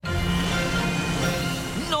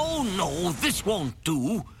Oh, no, this won't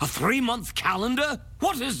do. A 3-month calendar?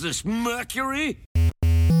 What is this, Mercury?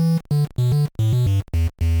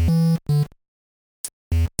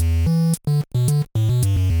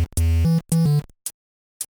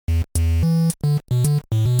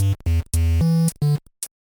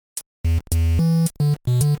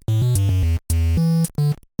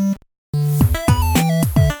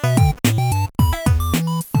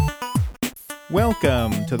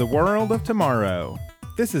 Welcome to the world of tomorrow.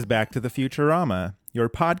 This is Back to the Futurama, your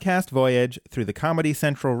podcast voyage through the Comedy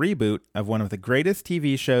Central reboot of one of the greatest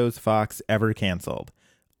TV shows Fox ever canceled.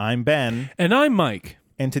 I'm Ben. And I'm Mike.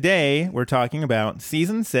 And today we're talking about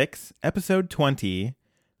Season 6, Episode 20,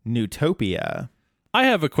 Newtopia. I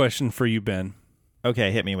have a question for you, Ben.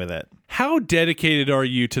 Okay, hit me with it. How dedicated are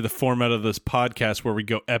you to the format of this podcast where we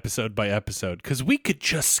go episode by episode? Because we could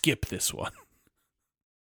just skip this one.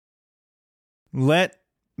 Let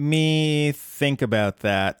me think about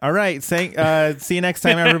that. All right. See you next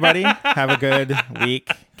time, everybody. Have a good week.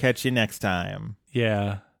 Catch you next time.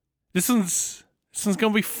 Yeah. This one's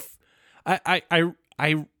gonna be.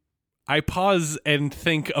 I pause and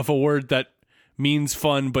think of a word that means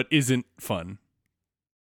fun but isn't fun.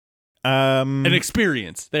 An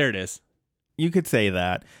experience. There it is. You could say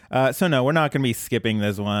that. So no, we're not going to be skipping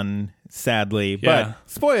this one, sadly. Yeah. But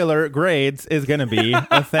spoiler, grades is going to be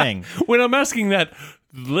a thing. When I'm asking that,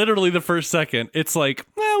 literally the first second, it's like,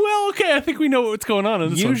 well, okay, I think we know what's going on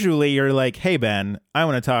in this Usually you're like, hey, Ben, I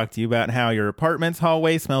want to talk to you about how your apartment's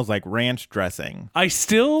hallway smells like ranch dressing. I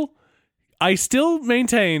still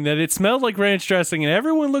maintain that it smelled like ranch dressing, and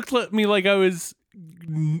everyone looked at me like I was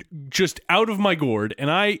just out of my gourd,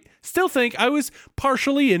 and I still think I was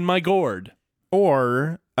partially in my gourd.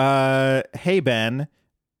 Or, hey, Ben,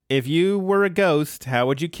 if you were a ghost, how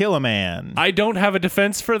would you kill a man? I don't have a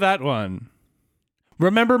defense for that one.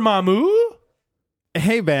 Remember Mamu?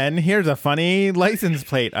 Hey, Ben, here's a funny license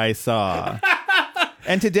plate I saw.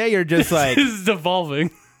 And today you're just like, This is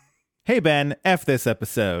evolving. hey, Ben, F this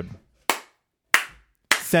episode.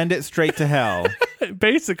 Send it straight to hell.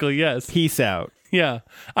 Basically, yes. Peace out. Yeah.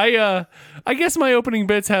 I guess my opening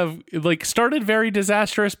bits have started very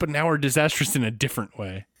disastrous, but now are disastrous in a different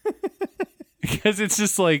way. Because it's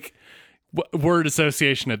just like word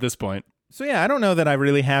association at this point. So yeah, I don't know that I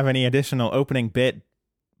really have any additional opening bit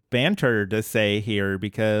banter to say here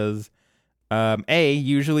because A,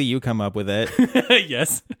 usually you come up with it.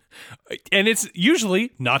 Yes. And it's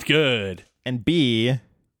usually not good. And B,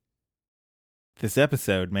 this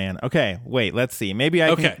episode, man. Okay, wait, let's see. Maybe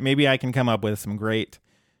I can come up with some great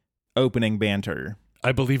opening banter.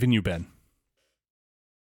 I believe in you, Ben.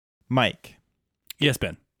 Mike. Yes,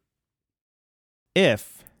 Ben.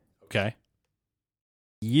 If Okay.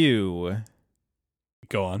 you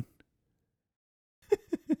Go on.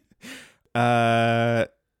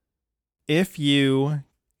 if you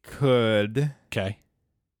could Okay.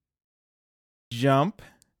 jump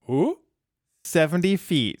Ooh. 70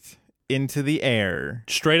 feet into the air,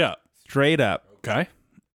 Straight up. straight up, Okay.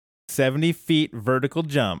 70 feet vertical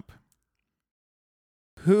jump,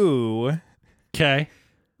 who Okay.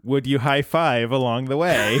 would you high five along the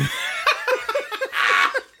way?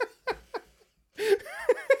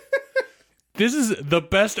 This is the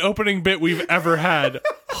best opening bit we've ever had.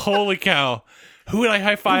 Holy cow. Who would I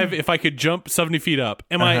high five if I could jump 70 feet up?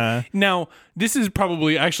 I now? This is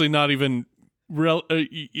probably actually not even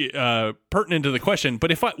pertinent to the question.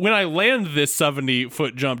 But when I land this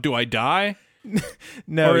 70-foot jump, do I die?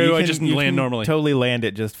 No, or do I can- just you land can normally? Totally land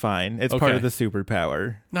it just fine. It's part Okay. of the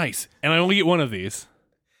superpower. Nice. And I only get one of these.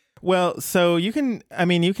 Well, so you can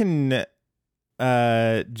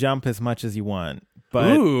jump as much as you want,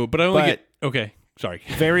 but Ooh, but I only get. Okay, sorry.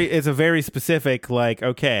 it's a very specific, like,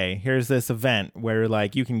 okay, here's this event where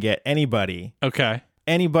like you can get anybody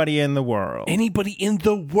in the world, Anybody in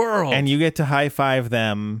the world, and you get to high five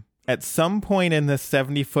them at some point in this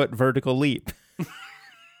 70-foot vertical leap.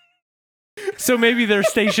 so maybe they're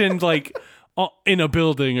stationed like in a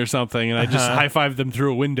building or something, and I just high five them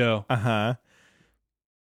through a window.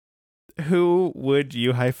 Who would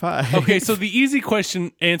you high five? Okay, so the easy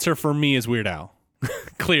question answer for me is Weird Al.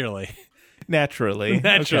 Clearly. Naturally.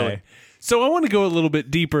 Okay. So I want to go a little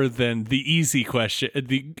bit deeper than the easy question,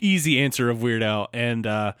 the easy answer of Weird Al, and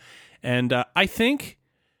I think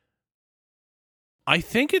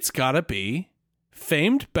it's got to be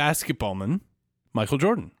famed basketballman Michael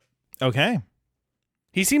Jordan. Okay.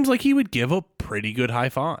 He seems like he would give a pretty good high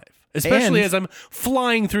five, especially as I'm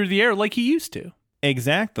flying through the air like he used to.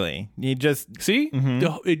 Exactly. You just see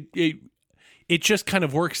it just kind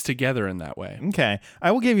of works together in that way. Okay.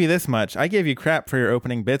 I will give you this much. I give you crap for your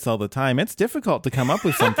opening bits all the time. It's difficult to come up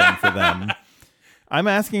with something for them. I'm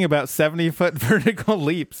asking about 70-foot vertical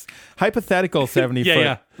leaps. Hypothetical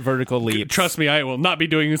 70-foot vertical leaps. Trust me, I will not be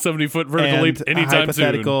doing a 70-foot vertical and leap anytime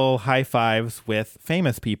hypothetical high fives with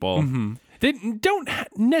famous people. soon. They don't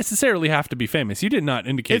necessarily have to be famous. You did not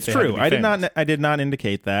indicate It's they had true. to be I famous. did not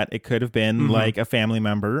indicate that. It could have been like a family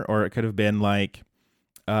member, or it could have been like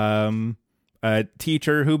a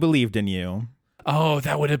teacher who believed in you. Oh,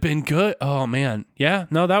 that would have been good. Oh man, yeah.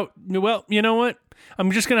 No, well, you know what?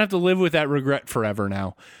 I'm just gonna have to live with that regret forever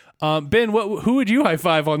now. Ben, who would you high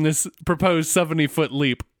five on this proposed 70-foot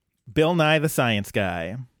leap? Bill Nye the Science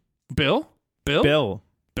Guy. Bill? Bill.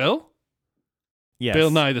 Yes. Bill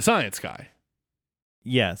Nye the Science Guy.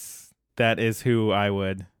 Yes. That is who I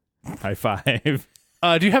would high five.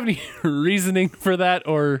 Do you have any reasoning for that,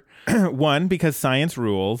 or? One, because science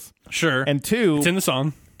rules. Sure. And two, it's in the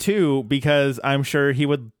song. Two, because I'm sure he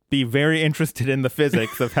would be very interested in the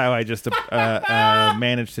physics of how I just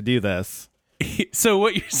managed to do this. So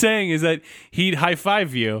what you're saying is that he'd high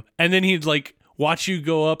five you, and then he'd like watch you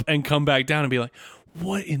go up and come back down and be like,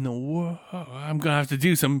 "What in the world? I'm gonna have to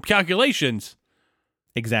do some calculations."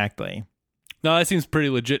 Exactly. No, that seems pretty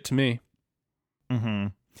legit to me. Mm-hmm.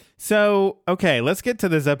 So, okay, let's get to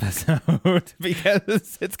this episode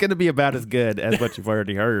because it's going to be about as good as what you've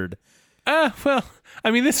already heard. Well,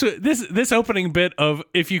 I mean, this opening bit of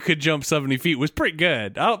if you could jump 70 feet was pretty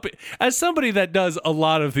good. As somebody that does a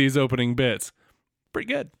lot of these opening bits,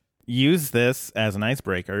 pretty good. Use this as an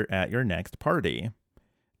icebreaker at your next party.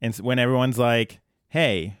 And when everyone's like,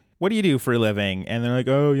 hey, what do you do for a living? And they're like,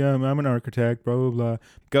 oh, yeah, I'm an architect, blah, blah, blah.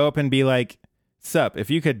 Go up and be like, sup, if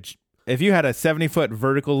you had a 70-foot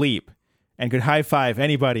vertical leap and could high five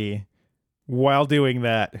anybody while doing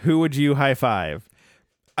that, who would you high five?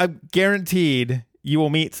 I'm guaranteed you will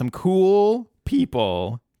meet some cool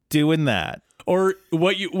people doing that. Or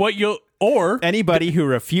anybody who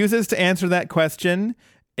refuses to answer that question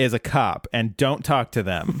is a cop, and don't talk to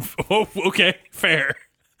them. Oh, okay, fair.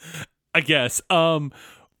 I guess.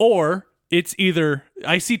 Or it's either,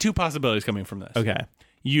 I see two possibilities coming from this. Okay.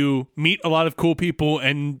 You meet a lot of cool people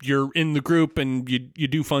and you're in the group and you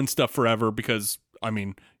do fun stuff forever because, I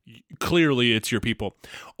mean, clearly it's your people.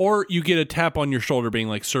 Or you get a tap on your shoulder being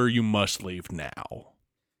like, sir, you must leave now.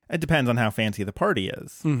 It depends on how fancy the party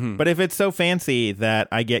is. Mm-hmm. But if it's so fancy that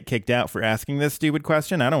I get kicked out for asking this stupid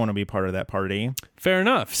question, I don't want to be part of that party. Fair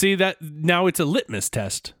enough. See, that now it's a litmus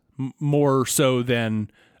test more so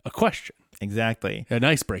than a question. Exactly. An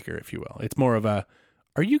icebreaker, if you will. It's more of a,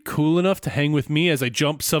 are you cool enough to hang with me as I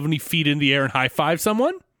jump 70 feet in the air and high five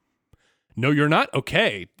someone? No, you're not?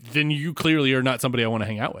 Okay. Then you clearly are not somebody I want to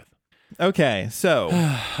hang out with. Okay, so.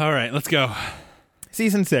 All right, let's go.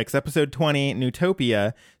 Season 6, Episode 20,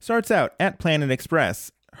 Newtopia, starts out at Planet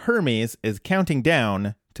Express. Hermes is counting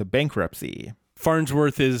down to bankruptcy.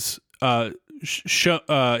 Farnsworth is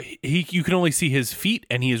you can only see his feet,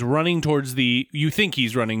 and he is running towards you think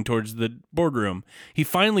he's running towards the boardroom. He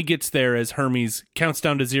finally gets there as Hermes counts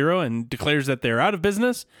down to 0 and declares that they're out of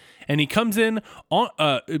business. And he comes in on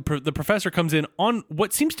the professor comes in on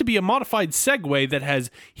what seems to be a modified Segway that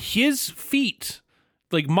has his feet,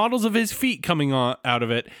 like models of his feet coming out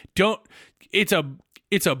of it. It's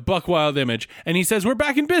a buck wild image, and he says, "We're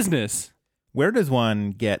back in business." Where does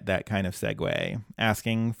one get that kind of segue?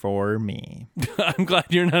 Asking for me. I'm glad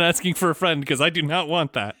you're not asking for a friend because I do not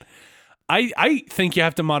want that. I think you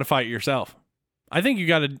have to modify it yourself. I think you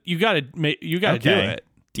gotta do it.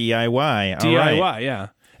 DIY. DIY, right. Yeah.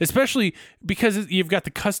 Especially because you've got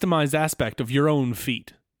the customized aspect of your own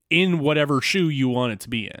feet in whatever shoe you want it to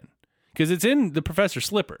be in. Because it's in the professor's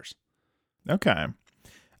slippers. Okay.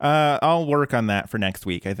 I'll work on that for next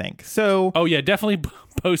week, I think. So. Oh, yeah, definitely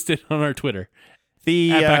post it on our Twitter.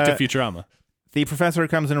 At Back to Futurama. The professor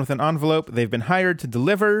comes in with an envelope. They've been hired to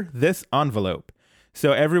deliver this envelope.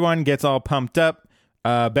 So everyone gets all pumped up.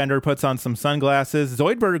 Bender puts on some sunglasses.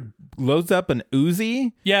 Zoidberg loads up an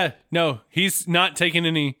Uzi. Yeah, no, he's not taking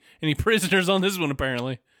any prisoners on this one,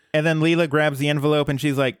 apparently. And then Leela grabs the envelope and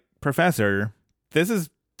she's like, Professor, this is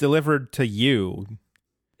delivered to you.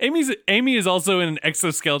 Amy is also in an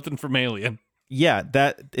exoskeleton from Alien. Yeah,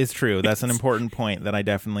 that is true. That's an important point that I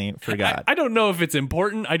definitely forgot. I don't know if it's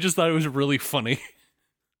important. I just thought it was really funny.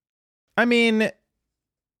 I mean,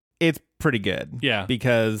 it's pretty good. Yeah.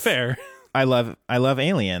 Because fair. I love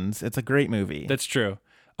Aliens. It's a great movie. That's true.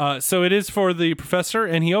 So it is for the professor,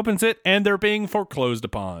 and he opens it, and they're being foreclosed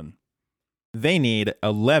upon. They need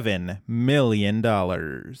 $11 million.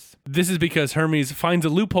 This is because Hermes finds a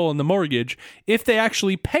loophole in the mortgage. If they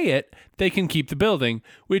actually pay it, they can keep the building,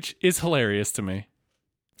 which is hilarious to me.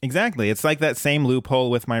 Exactly. It's like that same loophole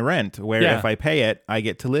with my rent, where Yeah. if I pay it, I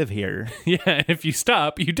get to live here. Yeah, and if you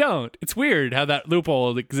stop, you don't. It's weird how that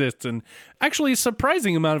loophole exists, and actually a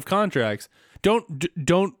surprising amount of contracts.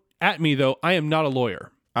 Don't at me though. I am not a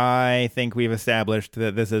lawyer. I think we've established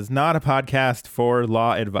that this is not a podcast for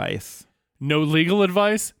law advice. No legal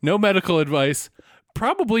advice, no medical advice,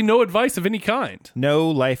 probably no advice of any kind. No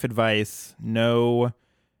life advice. No.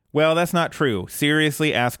 Well, that's not true.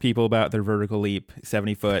 Seriously, ask people about their vertical leap,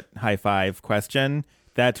 70-foot high five question.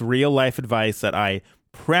 That's real life advice that I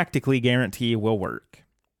practically guarantee will work.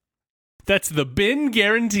 That's the bin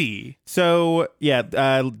guarantee. So, yeah,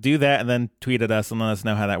 do that and then tweet at us and let us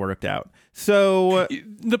know how that worked out. So,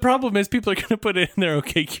 The problem is people are going to put it in their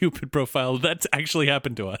OkCupid profile. That's actually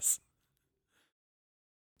happened to us.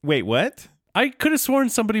 wait, what? I could have sworn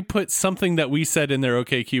somebody put something that we said in their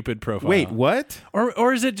OkCupid profile. Wait, what?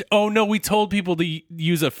 Or is it? Oh no, we told people to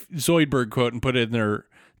use a Zoidberg quote and put it in their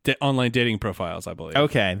online dating profiles. I believe.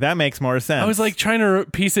 Okay, that makes more sense. I was like trying to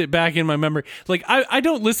piece it back in my memory. Like I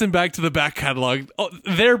don't listen back to the back catalog. Oh,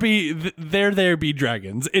 there be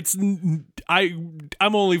dragons. I'm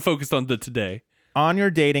only focused on the today. on your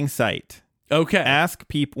dating site, Okay. ask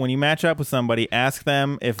people, when you match up with somebody, ask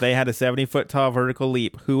them if they had a 70-foot tall vertical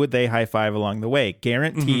leap, who would they high five along the way?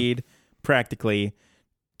 Guaranteed, practically,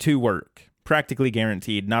 to work. Practically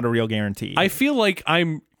guaranteed, not a real guarantee. I feel like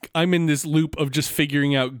I'm in this loop of just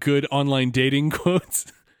figuring out good online dating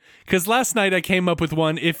quotes. Because last night I came up with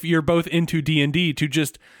one, if you're both into D&D, to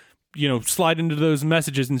just, slide into those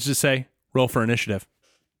messages and just say, roll for initiative.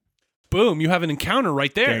 Boom, you have an encounter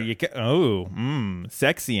right there. There you go. Oh,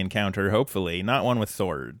 sexy encounter, hopefully. Not one with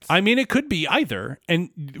swords. I mean, it could be either. And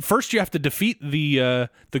first you have to defeat the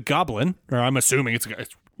goblin, or I'm assuming it's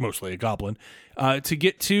mostly a goblin, to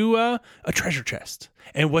get to a treasure chest.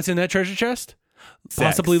 And what's in that treasure chest? Sex.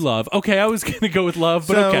 Possibly love. Okay, I was going to go with love,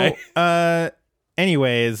 but okay.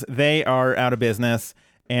 Anyways, they are out of business.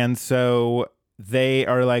 And so they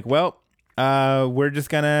are like, well, we're just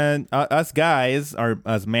gonna, us guys,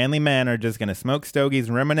 us manly men are just gonna smoke stogies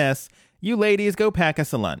and reminisce. You ladies go pack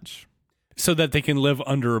us a lunch. So that they can live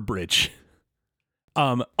under a bridge.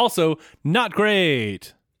 Also, not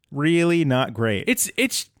great. Really not great.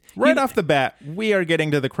 It's right off the bat, we are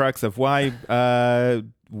getting to the crux of why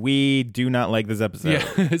we do not like this episode.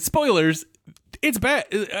 Yeah. Spoilers. It's bad.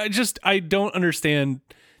 I don't understand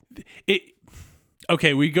it.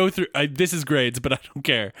 Okay, we go through, this is grades, but I don't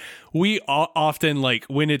care. We often, like,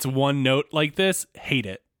 when it's one note like this, hate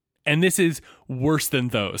it. And this is worse than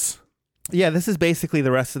those. Yeah, this is basically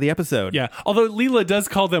the rest of the episode. Yeah, although Leela does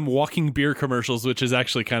call them walking beer commercials, which is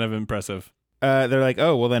actually kind of impressive. They're like,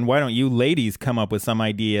 oh, well, then why don't you ladies come up with some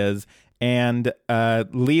ideas? And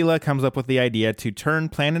Leela comes up with the idea to turn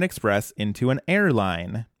Planet Express into an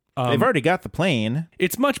airline. They've already got the plane.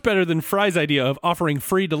 It's much better than Fry's idea of offering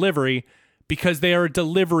free delivery, because they are a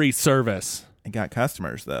delivery service. They got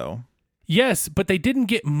customers, though. Yes, but they didn't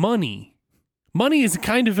get money. Money is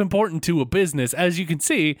kind of important to a business, as you can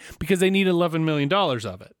see, because they need $11 million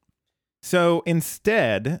of it. So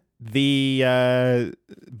instead, the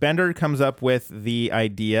Bender comes up with the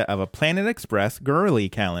idea of a Planet Express girly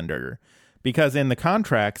calendar. Because in the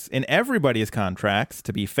contracts, in everybody's contracts,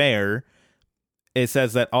 to be fair, it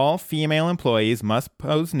says that all female employees must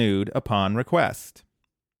pose nude upon request.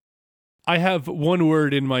 I have one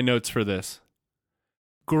word in my notes for this.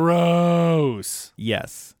 Gross.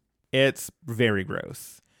 Yes, it's very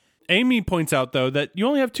gross. Amy points out, though, that you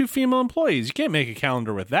only have 2 female employees. You can't make a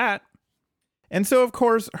calendar with that. And so, of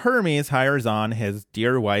course, Hermes hires on his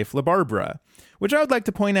dear wife, LaBarbara, which I would like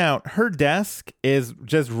to point out, her desk is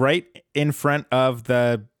just right in front of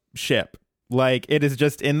the ship. Like, it is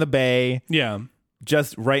just in the bay. Yeah.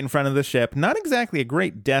 Just right in front of the ship. Not exactly a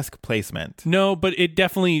great desk placement. No, but it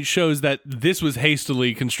definitely shows that this was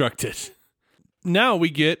hastily constructed. Now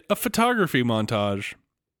we get a photography montage.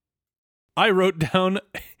 I wrote down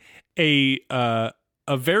a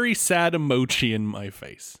very sad emoji in my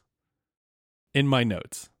face. In my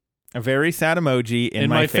notes. A very sad emoji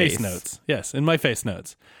in my face notes. Yes, in my face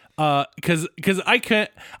notes. Because I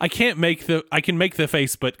can make the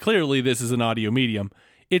face, but clearly this is an audio medium.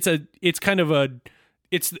 It's the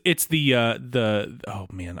oh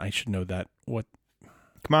man, I should know that. What?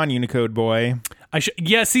 Come on, Unicode boy.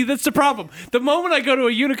 Yeah, see, that's the problem. The moment I go to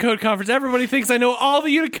a Unicode conference, everybody thinks I know all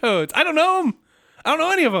the Unicodes. I don't know them. I don't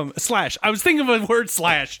know any of them. Slash. I was thinking of a word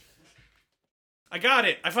slash. I got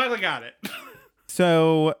it. I finally got it.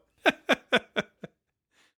 So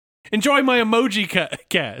enjoy my emoji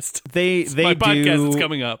cast. They my podcast is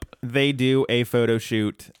coming up. They do a photo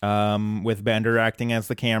shoot with Bender acting as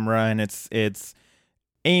the camera, and it's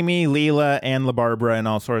Amy, Leela, and LaBarbara in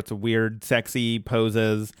all sorts of weird, sexy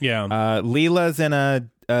poses. Yeah. Leela's in a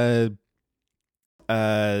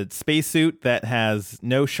spacesuit that has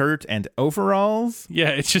no shirt and overalls. Yeah,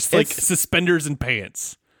 it's just like suspenders and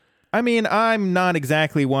pants. I mean, I'm not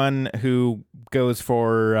exactly one who goes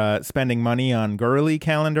for spending money on girly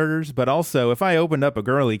calendars, but also if I opened up a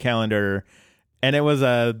girly calendar and it was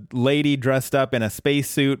a lady dressed up in a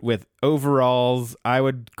spacesuit with overalls, I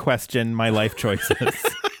would question my life choices.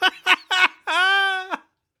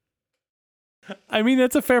 I mean,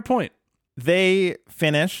 that's a fair point. They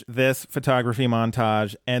finish this photography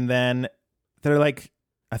montage, and then they're like,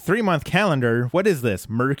 a 3-month calendar? What is this,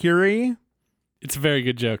 Mercury? It's a very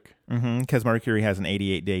good joke. Because Mercury has an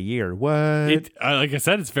 88-day year. What? Like I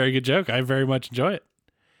said, it's a very good joke. I very much enjoy it.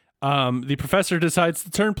 The professor decides to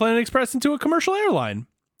turn Planet Express into a commercial airline,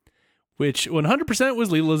 which 100% was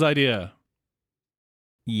Leela's idea.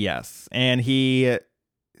 Yes. And he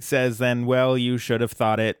says then, well, you should have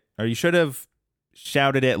thought it, or you should have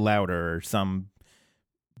shouted it louder, or some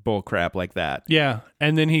bullcrap like that. Yeah.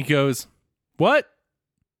 And then he goes, what?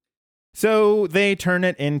 So they turn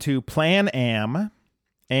it into Plan Am,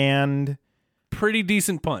 and pretty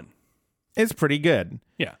decent pun. It's pretty good.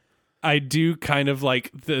 Yeah. I do kind of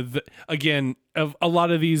like the again, of a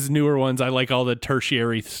lot of these newer ones, I like all the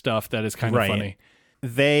tertiary stuff that is kind of funny.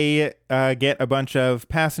 They get a bunch of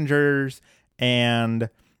passengers, and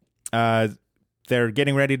they're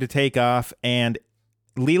getting ready to take off, and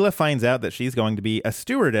Leela finds out that she's going to be a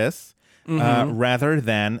stewardess rather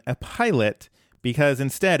than a pilot, because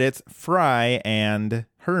instead it's Fry and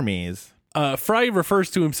Hermes. Fry refers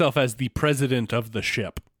to himself as the president of the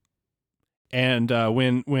ship. And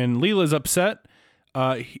when Leela's upset,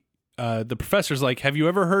 the professor's like, have you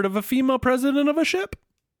ever heard of a female president of a ship?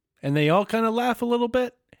 And they all kind of laugh a little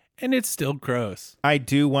bit, and it's still gross. I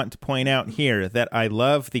do want to point out here that I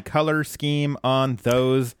love the color scheme on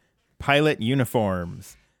those pilot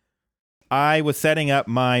uniforms. I was setting up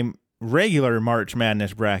my regular March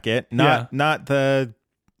Madness bracket, not the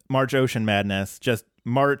March Ocean Madness, just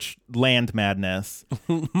March Land Madness.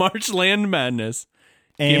 March Land Madness.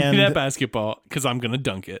 And give me that basketball, because I'm going to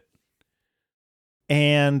dunk it.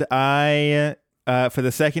 And I, for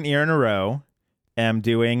the second year in a row, am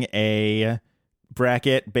doing a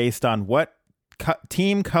bracket based on what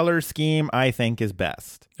team color scheme I think is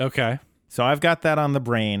best. Okay. So I've got that on the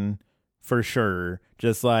brain for sure.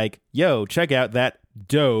 Just like, yo, check out that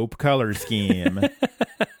dope color scheme.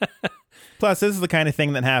 Plus, this is the kind of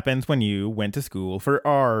thing that happens when you went to school for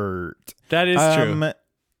art. That is true.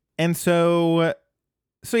 And so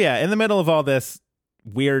yeah, in the middle of all this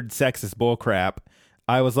weird sexist bullcrap,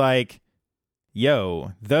 I was like,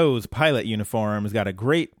 yo, those pilot uniforms got a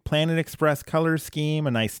great Planet Express color scheme,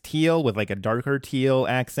 a nice teal with like a darker teal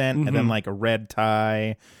accent, and then like a red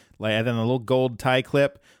tie, and then a little gold tie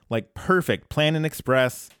clip, like perfect Planet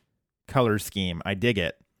Express color scheme. I dig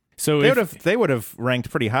it. So they would have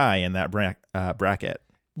ranked pretty high in that bracket.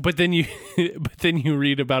 But then you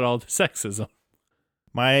read about all the sexism.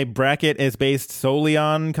 My bracket is based solely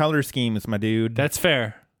on color schemes, my dude. That's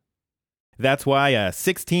fair. That's why a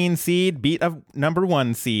 16 seed beat a number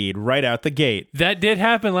 1 seed right out the gate. That did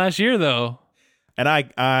happen last year, though. And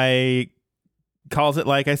I calls it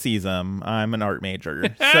like I sees them. I'm an art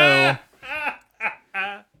major. So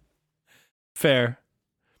fair.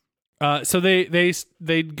 So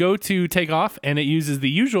they go to take off, and it uses the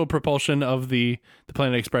usual propulsion of the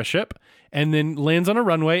Planet Express ship, and then lands on a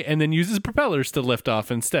runway, and then uses propellers to lift off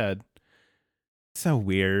instead. So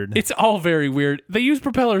weird. It's all very weird. They use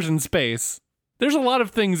propellers in space. There's a lot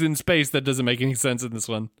of things in space that doesn't make any sense in this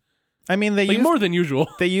one. I mean, they used more than usual.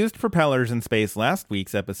 They used propellers in space last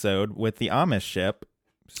week's episode with the Amish ship.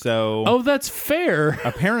 So oh, that's fair.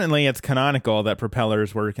 Apparently, it's canonical that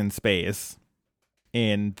propellers work in space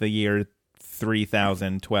in the year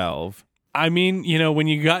 3012. I mean, when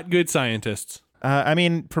you got good scientists. I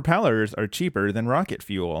mean, propellers are cheaper than rocket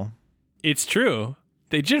fuel. It's true.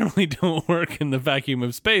 They generally don't work in the vacuum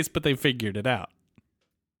of space, but they figured it out.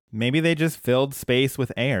 Maybe they just filled space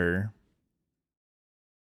with air.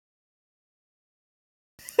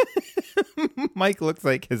 Mike looks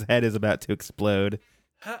like his head is about to explode.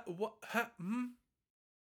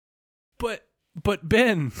 But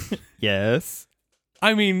Ben. Yes?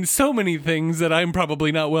 I mean, so many things that I'm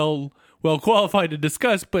probably not well qualified to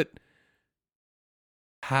discuss, but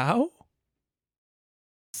how?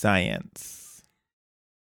 Science.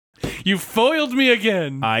 You foiled me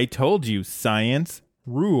again. I told you, science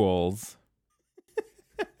rules.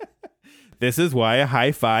 This is why I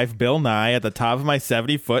high-five Bill Nye at the top of my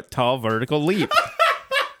 70-foot tall vertical leap.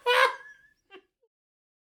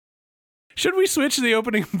 Should we switch the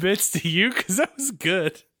opening bits to you? Because that was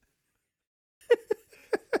good.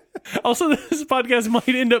 Also, this podcast might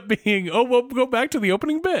end up being, we'll go back to the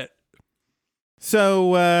opening bit.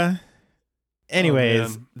 So,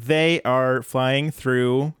 anyways, they are flying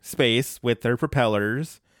through space with their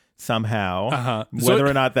propellers somehow. Whether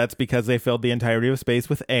or not that's because they filled the entirety of space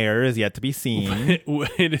with air is yet to be seen.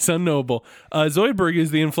 It is unknowable. Zoidberg is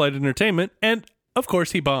the in-flight entertainment, and of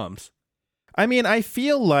course he bombs. I mean, I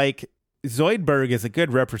feel like Zoidberg is a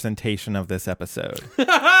good representation of this episode.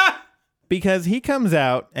 Because he comes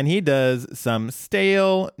out and he does some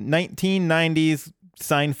stale 1990s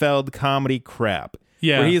Seinfeld comedy crap.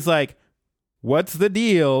 Yeah. Where he's like, what's the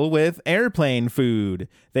deal with airplane food?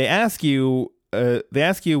 They ask you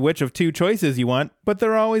which of two choices you want, but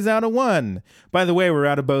they're always out of one. By the way, we're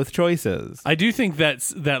out of both choices. I do think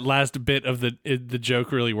that last bit of the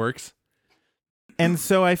joke really works. And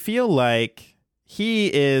so I feel like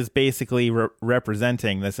he is basically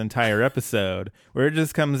representing this entire episode where it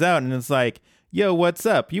just comes out and it's like, yo, what's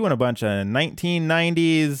up? You want a bunch of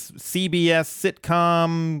 1990s CBS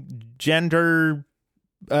sitcom gender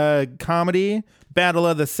comedy? Battle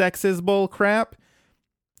of the Sexes bull crap?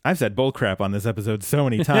 I've said bull crap on this episode so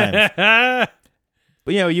many times.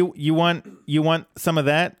 But you want some of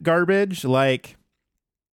that garbage? Like,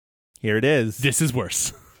 here it is. This is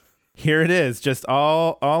worse. Here it is, just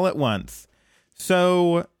all at once.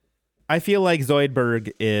 So I feel like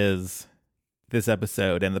Zoidberg is this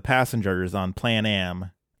episode, and the passengers on Plan Am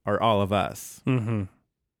are all of us. Mm-hmm.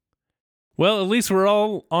 Well, at least we're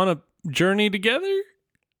all on a journey together.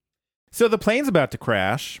 So the plane's about to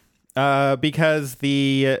crash because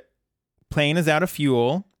the plane is out of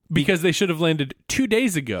fuel. Because they should have landed 2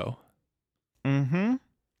 days ago. Mm-hmm.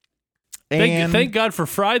 Thank God for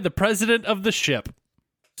Fry, the president of the ship.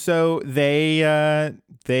 So they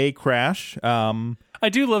crash. I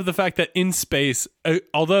do love the fact that in space,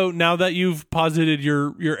 although now that you've posited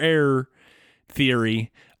your air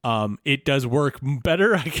theory, it does work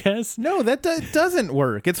better, I guess. No, that doesn't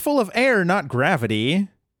work. It's full of air, not gravity.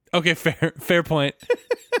 Okay, fair point.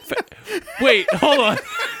 Wait, hold on.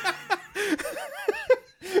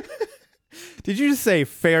 Did you just say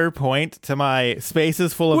fair point to my space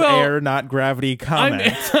is full of air, not gravity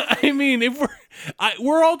comment? I mean, if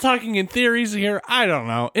we're all talking in theories here, I don't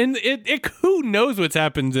know. And who knows what's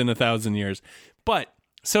happened in 1,000 years. But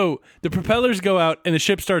so the propellers go out and the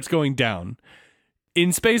ship starts going down.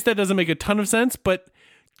 In space, that doesn't make a ton of sense, but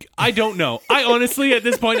I don't know. I honestly, at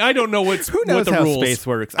this point, I don't know who knows what the how rules. Space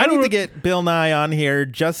works. I need to get Bill Nye on here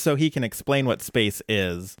just so he can explain what space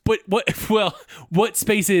is. But what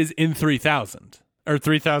space is in 3000 or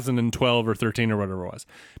 3012 or 13 or whatever it was?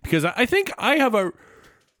 Because I think I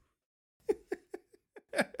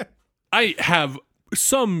have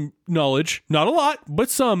some knowledge, not a lot, but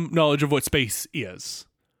some knowledge of what space is.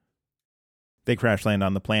 They crash land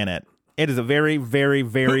on the planet. It is a very, very,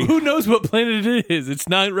 very... Who knows what planet it is? It's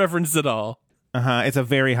not referenced at all. It's a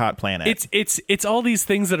very hot planet. It's all these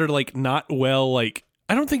things that are like not well, like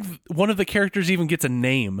I don't think one of the characters even gets a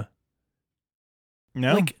name.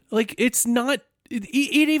 No. Like it's not it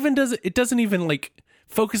even doesn't even like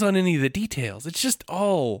focus on any of the details. It's just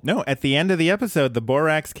all... No, at the end of the episode, the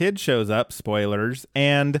Borax kid shows up, spoilers,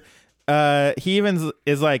 and he even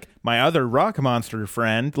is like, my other rock monster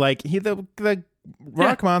friend. Like, the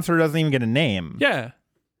rock monster doesn't even get a name. Yeah.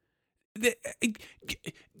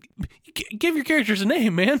 Give your characters a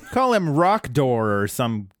name, man. Call him Rock Door or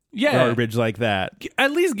some garbage like that.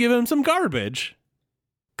 At least give him some garbage.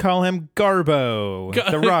 Call him Garbo,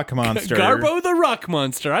 the rock monster. Garbo the rock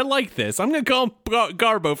monster. I like this. I'm going to call him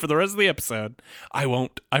Garbo for the rest of the episode. I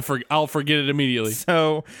won't. I'll forget it immediately.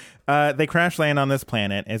 So they crash land on this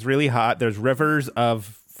planet. It's really hot. There's rivers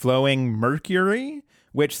of flowing mercury,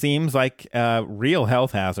 which seems like a real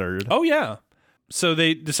health hazard. Oh, yeah. So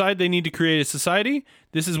they decide they need to create a society.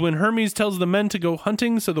 This is when Hermes tells the men to go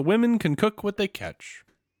hunting so the women can cook what they catch.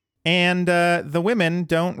 And the women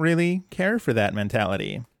don't really care for that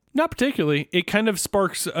mentality. Not particularly. It kind of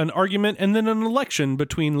sparks an argument and then an election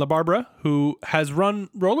between La Barbara, who has run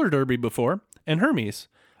roller derby before, and Hermes.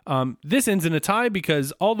 This ends in a tie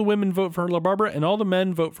because all the women vote for La Barbara and all the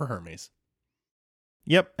men vote for Hermes.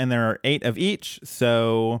 Yep, and there are 8 of each,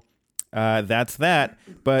 so that's that.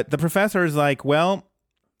 But the professor is like, well,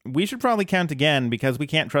 we should probably count again because we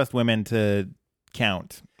can't trust women to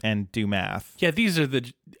count and do math. Yeah, these are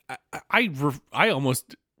the... I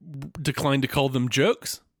almost declined to call them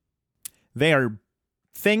jokes. They are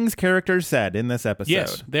things characters said in this episode.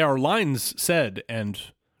 Yes, they are lines said and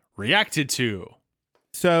reacted to.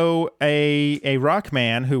 So a rock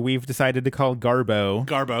man who we've decided to call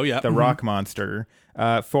Garbo, yeah. the rock monster,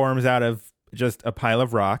 forms out of just a pile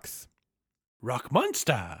of rocks. Rock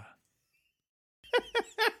monster.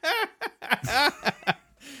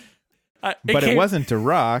 It wasn't a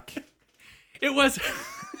rock. It was...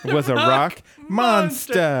 It was a rock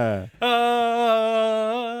monster.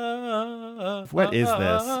 What is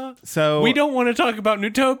this? So we don't want to talk about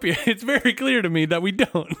Newtopia. It's very clear to me that we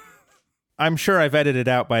don't. I'm sure I've edited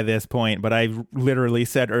out by this point, but I literally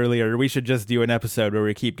said earlier we should just do an episode where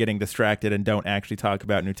we keep getting distracted and don't actually talk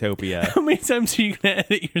about Newtopia. How many times are you going to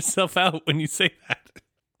edit yourself out when you say that?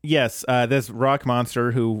 Yes, this rock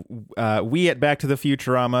monster who we at Back to the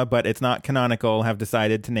Futurama, but it's not canonical, have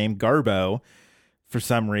decided to name Garbo for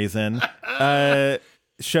some reason,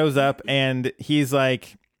 shows up and he's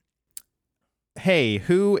like, hey,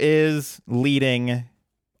 who is leading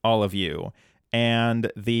all of you? And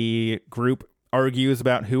the group argues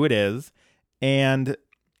about who it is, and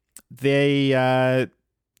they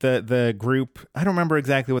the group, I don't remember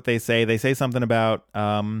exactly what they say. They say something about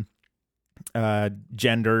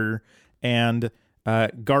gender, and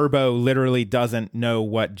Garbo literally doesn't know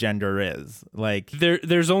what gender is. Like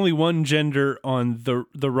there's only one gender on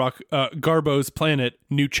the rock Garbo's planet,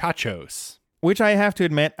 Muchachos. Which I have to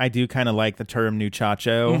admit, I do kind of like the term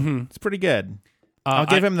Muchacho. Mm-hmm. It's pretty good. I'll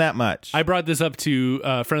give him that much. I brought this up to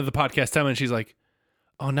a friend of the podcast, Emma, and she's like,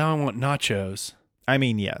 oh, now I want nachos. I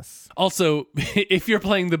mean, yes. Also, if you're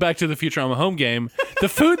playing the Back to the Futurama home game, the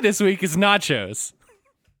food this week is nachos.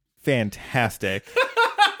 Fantastic.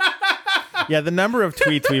 Yeah, the number of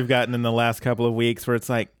tweets we've gotten in the last couple of weeks where it's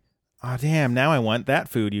like, oh, damn, now I want that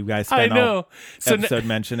food you guys spent all episode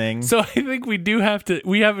mentioning. So I think we do have to,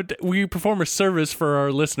 we perform a service for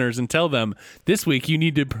our listeners and tell them this week you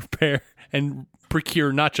need to prepare and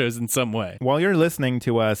procure nachos in some way. While you're listening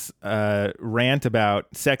to us rant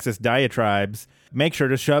about sexist diatribes, make sure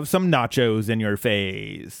to shove some nachos in your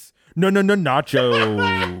face. No,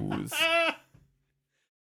 nachos.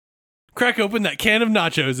 Crack open that can of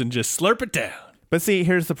nachos and just slurp it down. But see,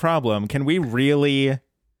 here's the problem. Can we really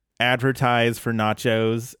advertise for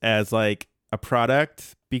nachos as like a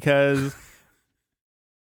product? Because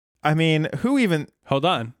I mean, who even... Hold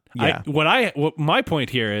on. Yeah. What my point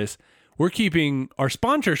here is, we're keeping our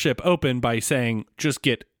sponsorship open by saying, just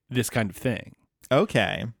get this kind of thing.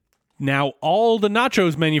 Okay. Now, all the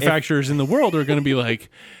nachos manufacturers in the world are going to be like,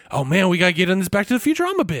 oh man, we got to get in this Back to the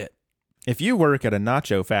Futurama bit. If you work at a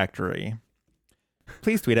nacho factory,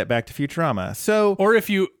 please tweet at Back to Futurama. So, or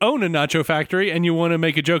if you own a nacho factory and you want to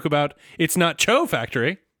make a joke about it's not Cho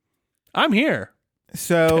Factory, I'm here.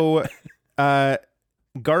 So,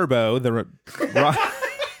 Garbo, the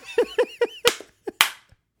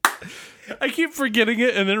I keep forgetting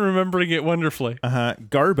it and then remembering it wonderfully.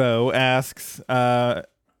 Garbo asks,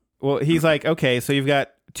 well, he's like, okay, so you've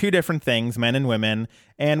got two different things, men and women,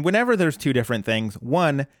 and whenever there's two different things,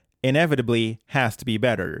 one inevitably has to be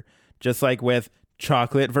better. Just like with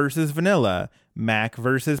chocolate versus vanilla, Mac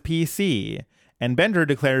versus PC. And Bender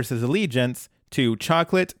declares his allegiance to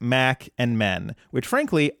chocolate, Mac, and men, which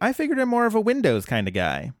frankly, I figured him more of a Windows kind of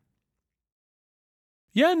guy.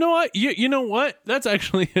 Yeah, no, you know what? That's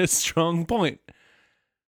actually a strong point.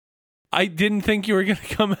 I didn't think you were going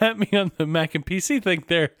to come at me on the Mac and PC thing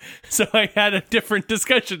there, so I had a different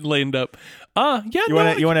discussion lined up. Yeah, you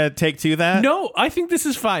want to take to that? No, I think this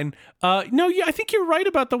is fine. I think you're right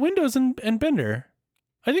about the Windows and Bender.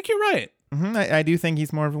 I think you're right. Mm-hmm, I do think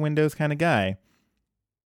he's more of a Windows kind of guy.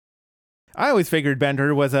 I always figured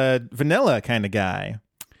Bender was a vanilla kind of guy.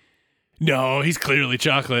 No, he's clearly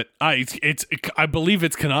chocolate. I believe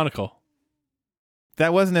it's canonical.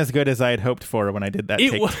 That wasn't as good as I had hoped for when I did that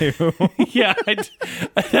take two. Yeah,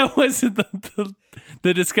 that wasn't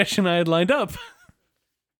the discussion I had lined up.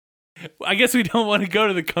 I guess we don't want to go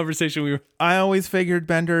to the conversation we were... I always figured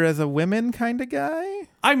Bender as a women kind of guy.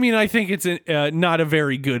 I mean, I think it's not a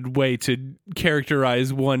very good way to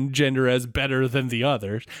characterize one gender as better than the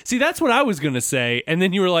others. See, that's what I was going to say. And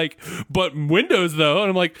then you were like, but Windows, though. And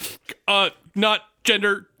I'm like, not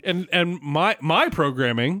gender. And my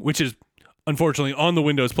programming, which is unfortunately on the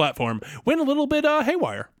Windows platform, went a little bit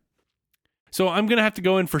haywire. So I'm going to have to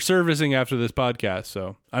go in for servicing after this podcast.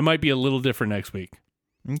 So I might be a little different next week.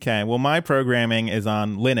 Okay. Well, my programming is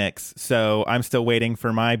on Linux, so I'm still waiting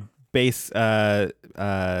for my base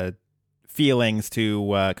feelings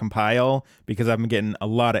to compile because I've been getting a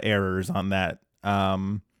lot of errors on that.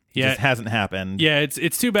 It just hasn't happened. Yeah,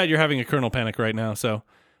 it's too bad you're having a kernel panic right now. So,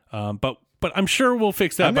 but I'm sure we'll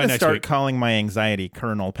fix that by next week. I'm going to start calling my anxiety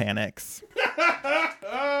kernel panics.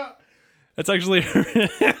 That's actually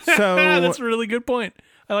that's a really good point.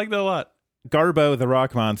 I like that a lot. Garbo, the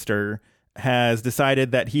rock monster, has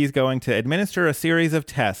decided that he's going to administer a series of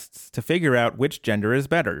tests to figure out which gender is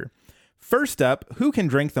better. First up, who can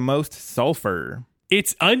drink the most sulfur?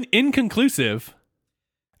 It's inconclusive.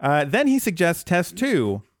 Then he suggests test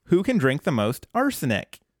 2, who can drink the most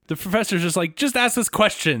arsenic? The professor's just like, just ask us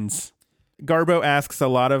questions. Garbo asks a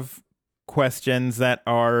lot of questions that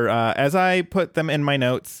are, as I put them in my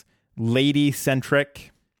notes,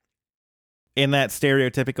 lady-centric in that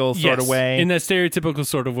stereotypical sort of way. In that stereotypical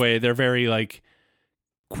sort of way. They're very, like,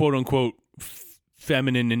 quote-unquote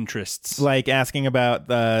feminine interests. Like asking about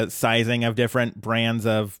the sizing of different brands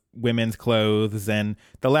of women's clothes. And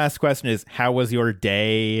the last question is, how was your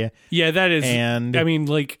day? Yeah, that is. And I mean,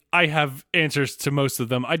 like, I have answers to most of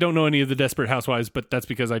them. I don't know any of the Desperate Housewives, but that's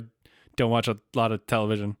because I don't watch a lot of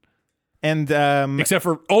television. And except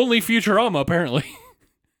for only Futurama, apparently.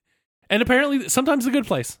 And apparently, sometimes a good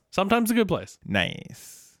place. Sometimes a good place.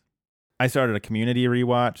 Nice. I started a Community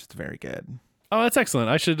rewatch. It's very good. Oh, that's excellent.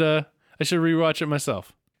 I should rewatch it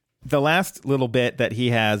myself. The last little bit that he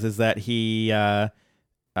has is that he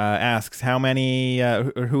asks how many,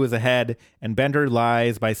 who is ahead, and Bender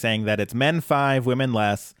lies by saying that it's men 5, women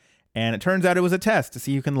less, and it turns out it was a test to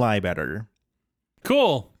see who can lie better.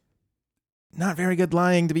 Cool. Not very good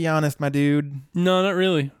lying, to be honest, my dude. No, not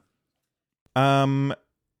really.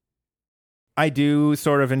 I do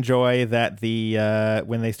sort of enjoy that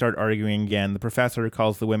when they start arguing again, the professor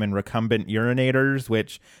calls the women recumbent urinators,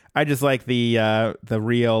 which I just like the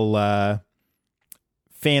real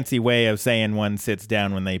fancy way of saying one sits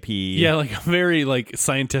down when they pee. Yeah, like a very like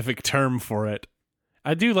scientific term for it.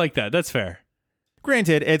 I do like that. That's fair.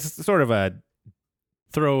 Granted, it's sort of a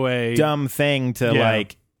throwaway dumb thing to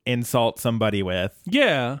like insult somebody with.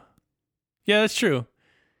 Yeah, that's true.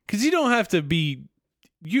 Because you don't have to be.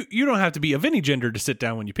 You don't have to be of any gender to sit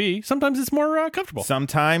down when you pee. Sometimes it's more comfortable.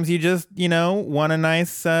 Sometimes you just, want a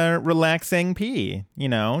nice, relaxing pee.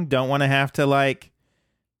 Don't want to have to, like,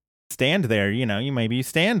 stand there. Maybe you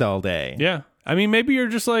stand all day. Yeah. I mean, maybe you're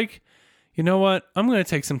just like, you know what? I'm going to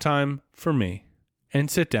take some time for me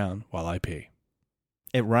and sit down while I pee.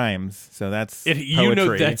 It rhymes, so that's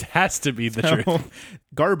poetry. That has to be the truth.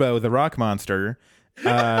 Garbo, the rock monster,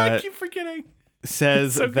 I keep forgetting.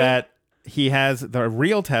 Says so that he has the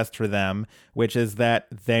real test for them, which is that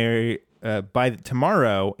they by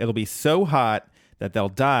tomorrow it'll be so hot that they'll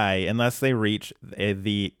die unless they reach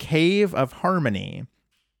the Cave of Harmony.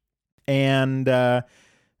 And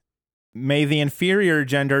may the inferior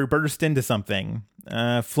gender burst into something.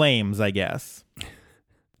 Flames, I guess.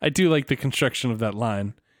 I do like the construction of that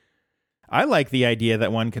line. I like the idea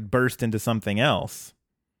that one could burst into something else.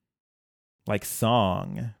 Like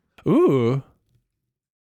song. Ooh.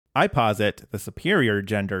 I posit the superior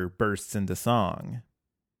gender bursts into song,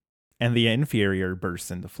 and the inferior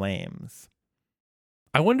bursts into flames.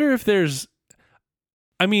 I wonder if there's...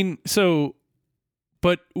 I mean,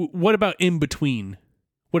 but what about in between?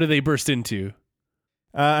 What do they burst into?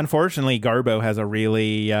 Unfortunately, Garbo has a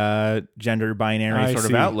really gender binary sort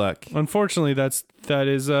of outlook. Unfortunately, that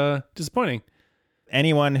is disappointing.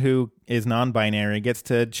 Anyone who is non-binary gets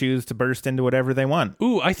to choose to burst into whatever they want.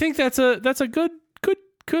 Ooh, I think that's a good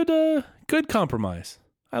compromise.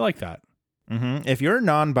 I like that. Mm-hmm. If you're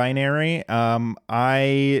non-binary,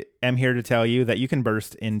 I am here to tell you that you can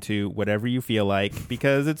burst into whatever you feel like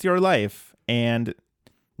because it's your life and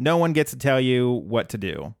no one gets to tell you what to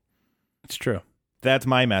do. It's true. That's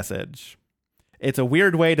my message. It's a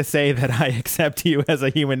weird way to say that I accept you as a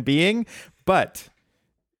human being, but...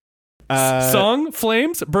 song,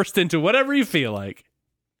 flames, burst into whatever you feel like.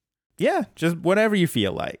 Yeah, just whatever you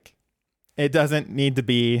feel like. It doesn't need to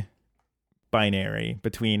be binary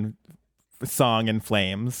between song and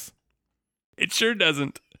flames. It sure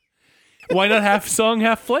doesn't. Why not half song,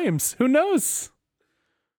 half flames? Who knows?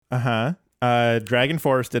 Dragon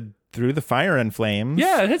Force did Through the Fire and Flames.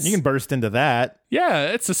 Yeah, you can burst into that. Yeah,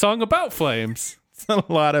 it's a song about flames. It's a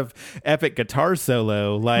lot of epic guitar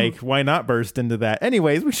solo. Like, why not burst into that?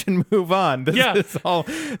 Anyways, we should move on. This is all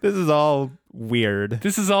weird.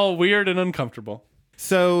 This is all weird and uncomfortable.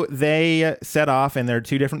 So they set off in their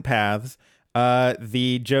two different paths.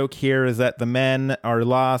 The joke here is that the men are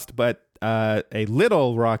lost, but a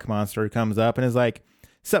little rock monster comes up and is like,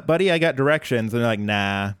 "Sup, buddy? I got directions." And they're like,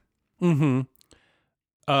 "Nah." Mm-hmm.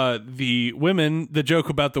 The joke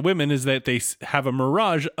about the women is that they have a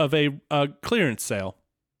mirage of a clearance sale.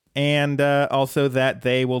 And also that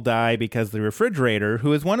they will die because the refrigerator,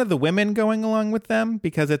 who is one of the women going along with them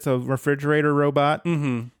because it's a refrigerator robot,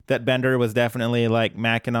 that Bender was definitely like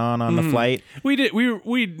macking on the flight. We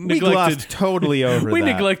We glossed totally over we that.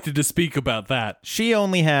 neglected to speak about that. She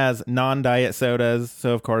only has non-diet sodas,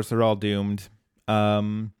 so of course they're all doomed.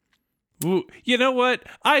 Ooh, you know what?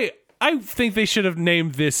 I think they should have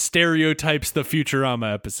named this Stereotypes the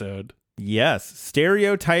Futurama episode. Yes,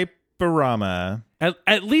 Stereotype-orama.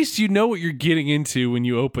 At least you know what you're getting into when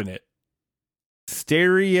you open it.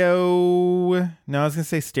 No, I was going to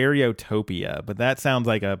say Stereotopia, but that sounds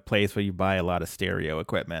like a place where you buy a lot of stereo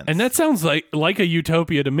equipment. And that sounds like a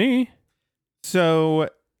utopia to me. So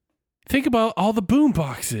think about all the boom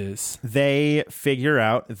boxes. They figure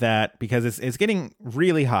out that because it's getting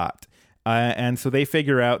really hot, and so they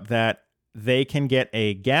figure out that they can get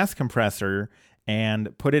a gas compressor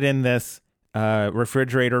and put it in this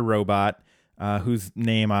refrigerator robot, whose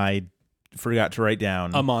name I forgot to write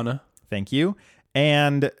down. Amana. Thank you.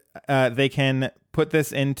 And they can put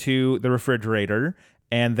this into the refrigerator,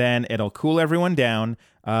 and then it'll cool everyone down.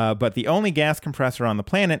 But the only gas compressor on the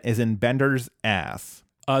planet is in Bender's ass.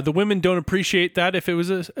 The women don't appreciate that if it was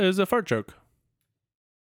a fart joke.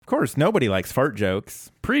 Of course, nobody likes fart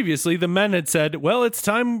jokes. Previously, the men had said, well, it's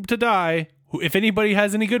time to die. If anybody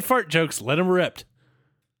has any good fart jokes, let them rip.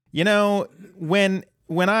 You know, when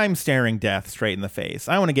I'm staring death straight in the face,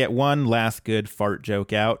 I want to get one last good fart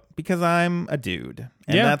joke out because I'm a dude.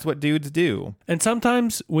 And that's what dudes do. And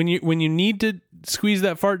sometimes when you need to squeeze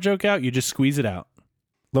that fart joke out, you just squeeze it out.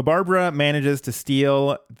 LaBarbara manages to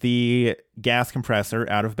steal the gas compressor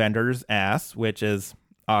out of Bender's ass, which is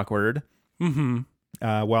awkward,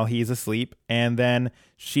 while he's asleep. And then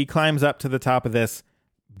she climbs up to the top of this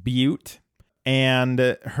butte,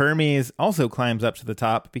 and Hermes also climbs up to the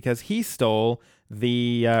top because he stole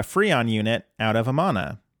the Freon unit out of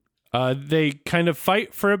Amana. They kind of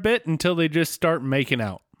fight for a bit until they just start making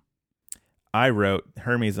out. I wrote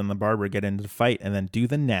Hermes and LaBarbara get into the fight and then do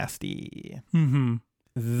the nasty. Mm-hmm.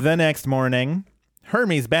 The next morning,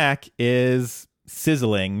 Hermes' back is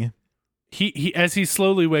sizzling. He as he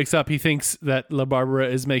slowly wakes up, he thinks that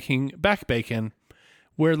LaBarbara is making back bacon,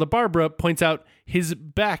 where LaBarbara points out his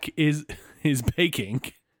back is baking.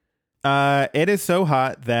 It is so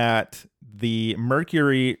hot that the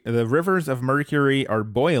rivers of Mercury are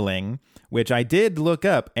boiling, which I did look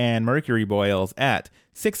up, and Mercury boils at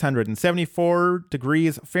 674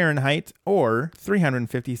 degrees Fahrenheit or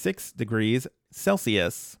 356 degrees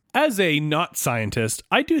Celsius. As a not scientist,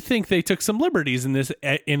 I do think they took some liberties in this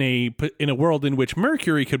in a world in which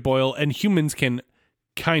Mercury could boil and humans can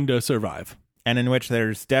kind of survive, and in which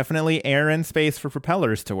there's definitely air and space for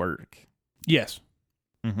propellers to work. Yes.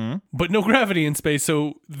 Mm-hmm. But no gravity in space,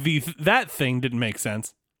 so that thing didn't make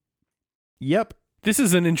sense. Yep. This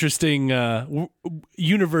is an interesting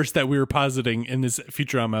universe that we were positing in this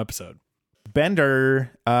Futurama episode.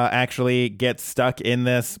 Bender actually gets stuck in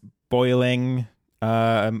this boiling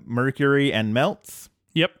mercury and melts.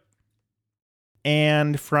 Yep.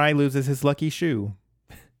 And Fry loses his lucky shoe.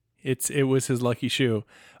 It was his lucky shoe.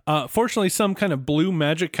 Fortunately, some kind of blue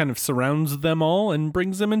magic kind of surrounds them all and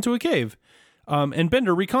brings them into a cave. And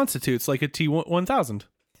Bender reconstitutes like a T-1000.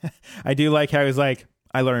 I do like how he's like,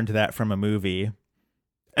 I learned that from a movie.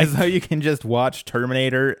 As though you can just watch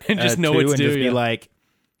Terminator and just know what to do, just be like,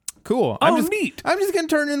 cool. Neat. I'm just going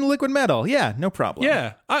to turn into liquid metal. Yeah, no problem.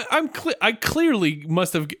 Yeah, I clearly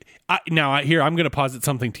must have. I'm going to posit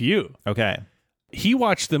something to you. Okay. He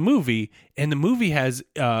watched the movie, and the movie has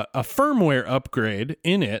a firmware upgrade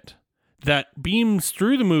in it that beams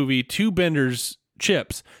through the movie to Bender's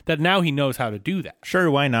chips that now he knows how to do that. Sure,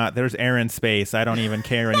 why not? There's air and space. I don't even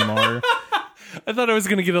care anymore. I thought I was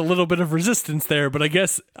going to get a little bit of resistance there, but I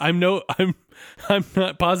guess I'm not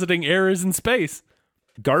positing air is in space.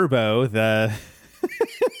 Garbo,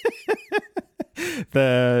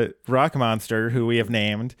 the rock monster who we have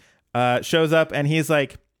named, shows up and he's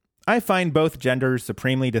like, I find both genders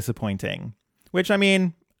supremely disappointing, which I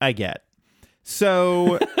mean, I get.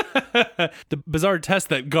 So the bizarre test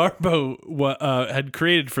that Garbo had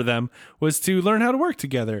created for them was to learn how to work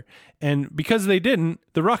together. And because they didn't,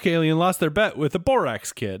 the rock alien lost their bet with the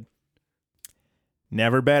Borax kid.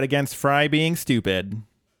 Never bet against Fry being stupid.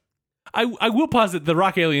 I will posit the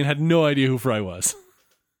rock alien had no idea who Fry was.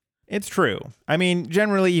 It's true. I mean,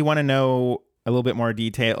 generally you want to know a little bit more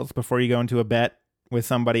details before you go into a bet with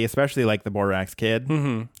somebody, especially like the Borax kid,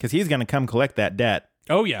 because he's going to come collect that debt.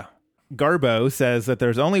 Oh, yeah. Garbo says that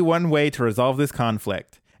there's only one way to resolve this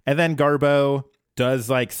conflict. And then Garbo does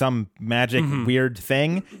like some magic weird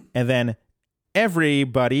thing. And then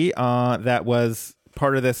everybody that was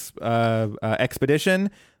part of this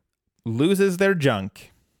expedition loses their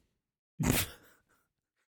junk.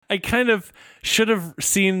 I kind of should have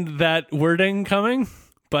seen that wording coming,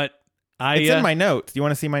 But it's in my notes. Do you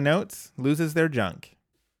want to see my notes? Loses their junk.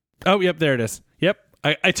 Oh, yep, there it is. Yep.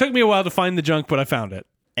 It took me a while to find the junk, but I found it.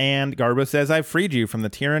 And Garbo says, I've freed you from the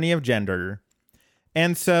tyranny of gender.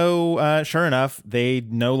 And so, sure enough, they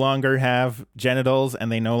no longer have genitals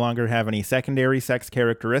and they no longer have any secondary sex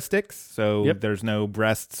characteristics. So there's no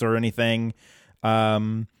breasts or anything.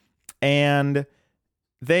 And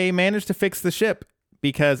they managed to fix the ship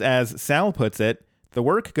because, as Sal puts it, the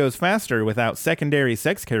work goes faster without secondary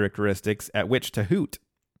sex characteristics at which to hoot.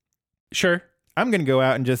 Sure. I'm going to go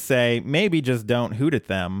out and just say, maybe just don't hoot at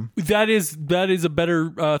them. That is a better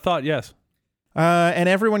thought, yes. And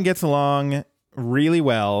everyone gets along really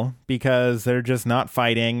well because they're just not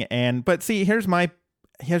fighting. But see, here's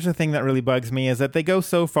the thing that really bugs me is that they go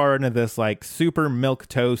so far into this like super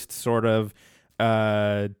milquetoast sort of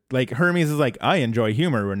like Hermes is like, I enjoy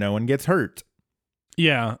humor where no one gets hurt.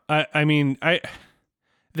 Yeah, I mean,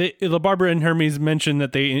 LaBarbera and Hermes mentioned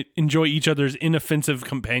that they enjoy each other's inoffensive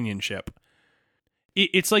companionship.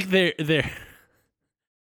 It's like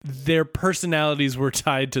their personalities were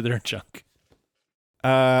tied to their junk.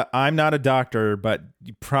 I'm not a doctor, but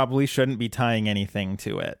you probably shouldn't be tying anything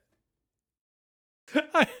to it.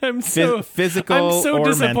 I'm so physical. I'm so or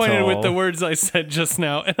disappointed mental. with the words I said just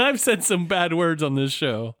now, and I've said some bad words on this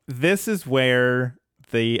show. This is where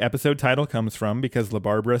the episode title comes from because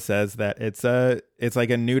LaBarbera says that it's like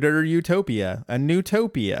a neuter utopia, a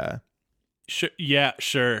newtopia. Sure, yeah,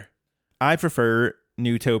 sure. I prefer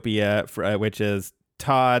Newtopia, which is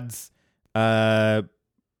Todd's rock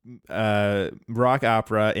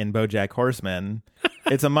opera in BoJack Horseman.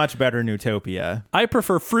 It's a much better Newtopia. I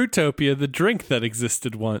prefer Fruitopia, the drink that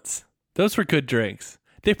existed once. Those were good drinks.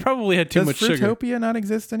 They probably had too much sugar. Does Fruitopia not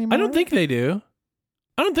exist anymore? I don't think they do.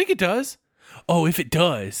 I don't think it does. Oh, if it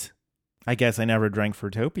does. I guess I never drank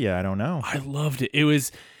Fruitopia. I don't know. I loved it. It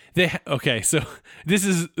was... Okay, so this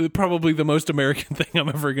is probably the most American thing I'm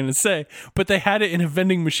ever going to say, but they had it in a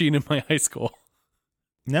vending machine in my high school.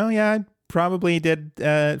 No, yeah, I probably did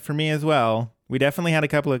for me as well. We definitely had a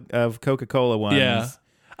couple of Coca-Cola ones. Yeah.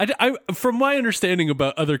 I from my understanding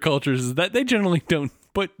about other cultures is that they generally don't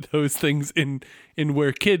put those things in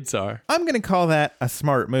where kids are. I'm going to call that a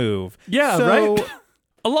smart move. Yeah, right?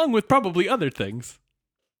 Along with probably other things.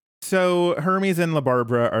 So Hermes and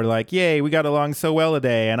LaBarbera are like, yay, we got along so well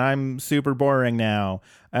today, and I'm super boring now.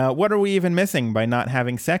 What are we even missing by not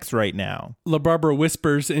having sex right now? LaBarbera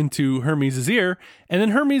whispers into Hermes' ear, and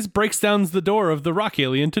then Hermes breaks down the door of the rock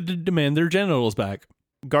alien to demand their genitals back.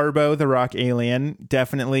 Garbo, the rock alien,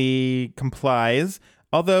 definitely complies,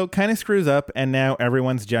 although kind of screws up, and now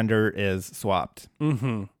everyone's gender is swapped.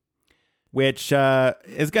 Mm-hmm. Which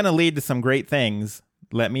is going to lead to some great things,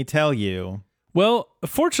 let me tell you. Well,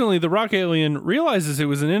 fortunately, the rock alien realizes it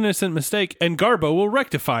was an innocent mistake, and Garbo will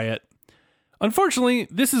rectify it. Unfortunately,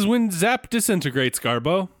 this is when Zap disintegrates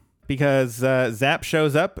Garbo. Because Zap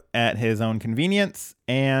shows up at his own convenience,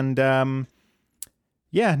 and now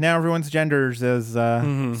everyone's genders is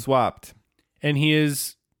swapped. And he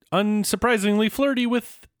is unsurprisingly flirty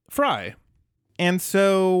with Fry. And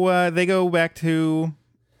so they go back to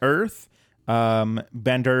Earth.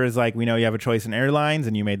 Bender is like, we know you have a choice in airlines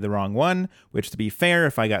and you made the wrong one, which, to be fair,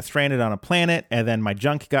 if I got stranded on a planet and then my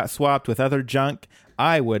junk got swapped with other junk,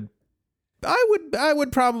 I would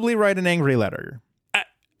probably write an angry letter.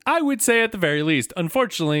 I would say at the very least.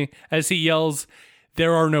 Unfortunately, as he yells,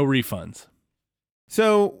 there are no refunds.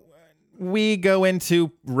 So we go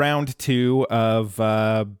into round 2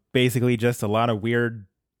 of basically just a lot of weird,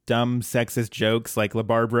 dumb, sexist jokes. Like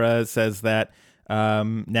LaBarbera says that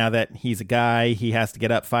now that he's a guy, he has to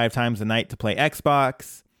get up 5 times a night to play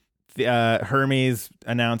Xbox. Hermes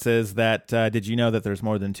announces that, did you know that there's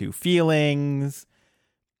more than 2 feelings?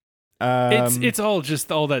 It's all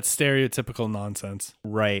just all that stereotypical nonsense.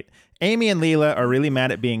 Right. Amy and Leela are really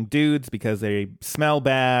mad at being dudes because they smell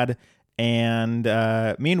bad. And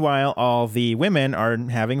meanwhile, all the women are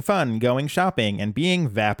having fun, going shopping and being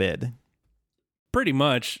vapid. Pretty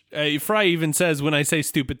much. Fry even says, when I say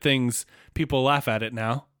stupid things, people laugh at it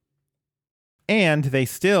now. And they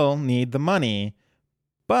still need the money.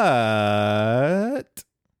 But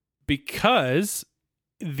because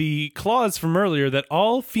the clause from earlier that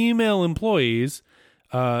all female employees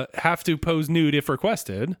have to pose nude if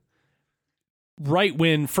requested, right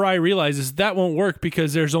when Fry realizes that won't work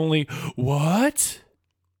because there's only... What?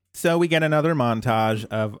 So we get another montage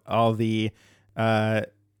of all the...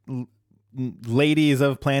 ladies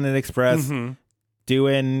of Planet Express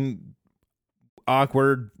doing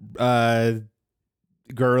awkward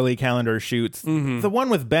girly calendar shoots. The one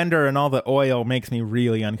with Bender and all the oil makes me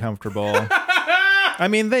really uncomfortable. I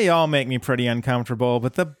mean, they all make me pretty uncomfortable,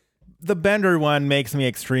 but The Bender one makes me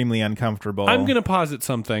extremely uncomfortable. I'm going to posit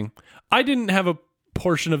something. I didn't have a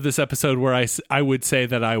portion of this episode where I would say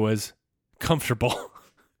that I was comfortable.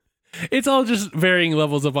 It's all just varying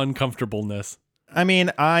levels of uncomfortableness. I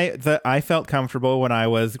mean, I felt comfortable when I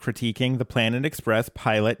was critiquing the Planet Express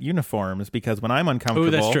pilot uniforms, because when I'm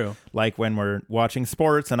uncomfortable, that's true. Like when we're watching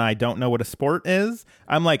sports and I don't know what a sport is,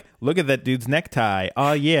 I'm like, look at that dude's necktie.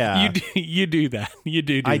 Oh, yeah. You do that. You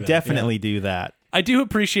do I that. definitely do that. I do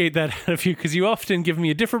appreciate that out of you, because you often give me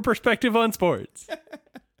a different perspective on sports.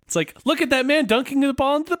 It's like, look at that man dunking the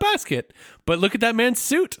ball into the basket, but look at that man's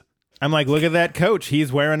suit. I'm like, look at that coach.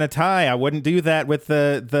 He's wearing a tie. I wouldn't do that with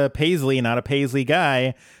the Paisley, not a Paisley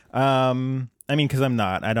guy. I mean, because I'm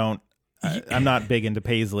not. I'm not big into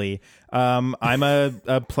Paisley. I'm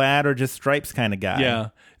a plaid or just stripes kind of guy. Yeah.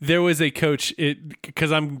 There was a coach,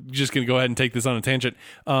 because I'm just going to go ahead and take this on a tangent.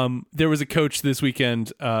 There was a coach this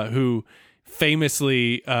weekend who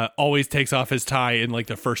famously always takes off his tie in like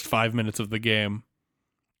the first 5 minutes of the game.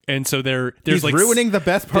 And so there's He's like ruining the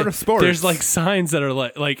best part of sports. There's like signs that are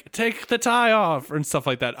like take the tie off and stuff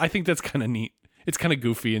like that. I think that's kind of neat. It's kind of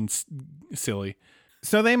goofy and silly.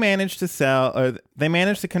 So they managed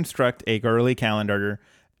to construct a girly calendar,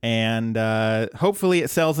 and hopefully it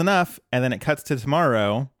sells enough, and then it cuts to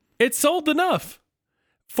tomorrow. It sold enough.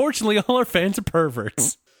 Fortunately, all our fans are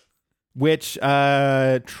perverts. Which,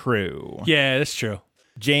 true. Yeah, that's true.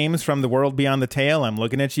 James from The World Beyond the Tale, I'm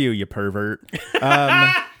looking at you pervert.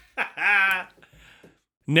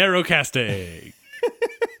 Narrow casting.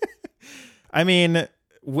 I mean,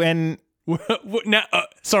 when... Now,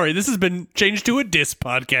 sorry, this has been changed to a diss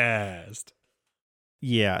podcast.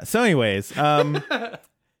 Yeah. So anyways, at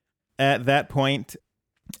that point,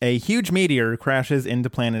 a huge meteor crashes into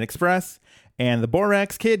Planet Express, and the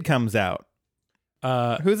Borax Kid comes out.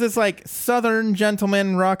 Who's this, like, southern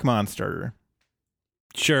gentleman rock monster?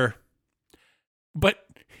 Sure. But...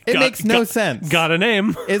 It makes no sense. Got a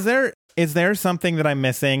name. Is there something that I'm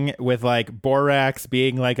missing with, like, Borax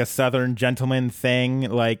being, like, a southern gentleman thing?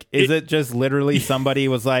 Like, is it just literally somebody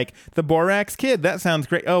was like, the Borax Kid, that sounds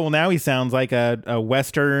great. Oh, well, now he sounds like a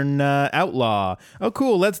Western outlaw. Oh,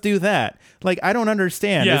 cool, let's do that. Like, I don't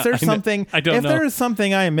understand. Yeah, is there something... I don't know. If there is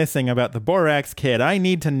something I am missing about the Borax Kid, I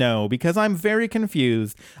need to know, because I'm very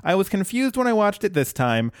confused. I was confused when I watched it this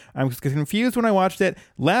time. I was confused when I watched it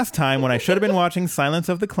last time when I should have been watching Silence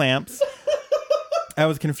of the Clamps. I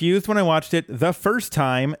was confused when I watched it the first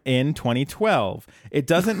time in 2012. It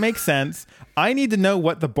doesn't make sense. I need to know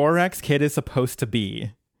what the Borax Kid is supposed to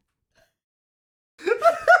be.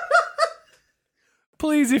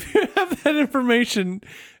 Please, if you have that information.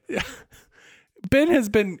 Ben has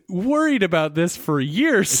been worried about this for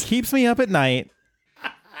years. It keeps me up at night.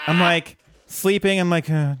 I'm like sleeping. I'm like,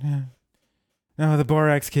 oh, the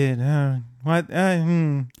Borax Kid.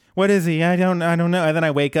 What is he? I don't know. And then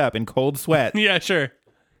I wake up in cold sweat. Yeah, sure.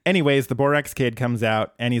 Anyways, the Borax Kid comes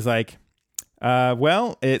out and he's like,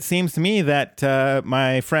 well, it seems to me that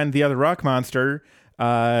my friend, the other rock monster,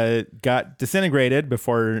 got disintegrated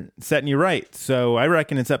before setting you right. So I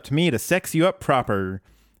reckon it's up to me to sex you up proper.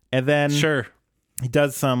 And then sure, he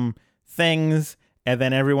does some things, and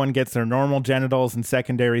then everyone gets their normal genitals and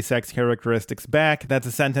secondary sex characteristics back. That's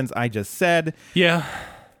a sentence I just said. Yeah.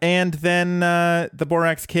 And then the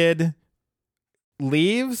Borax Kid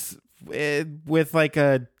leaves with like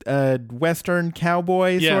a Western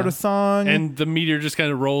cowboy sort of song. And the meteor just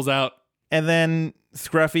kind of rolls out. And then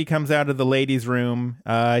Scruffy comes out of the ladies' room.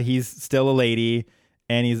 He's still a lady.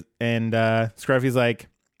 And Scruffy's like,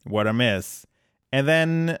 what a miss. And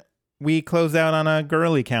then we close out on a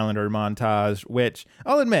girly calendar montage, which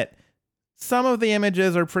I'll admit, some of the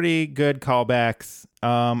images are pretty good callbacks.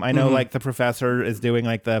 I know like the professor is doing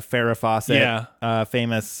like the Farrah Fawcett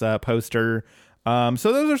famous poster. So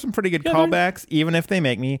those are some pretty good callbacks, even if they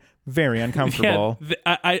make me very uncomfortable.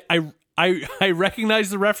 Yeah, I recognize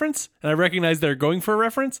the reference, and I recognize they're going for a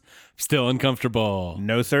reference. Still uncomfortable.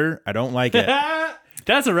 No, sir, I don't like it.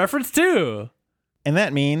 That's a reference too. And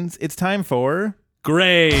that means it's time for...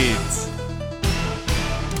 grades.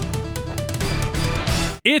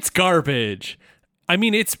 It's garbage. I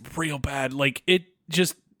mean, it's real bad. Like, it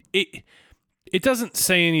doesn't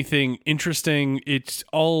say anything interesting. It's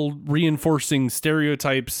all reinforcing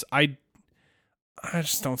stereotypes. I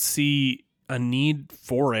just don't see a need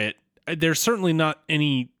for it. There's certainly not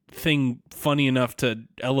anything funny enough to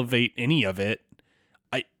elevate any of it.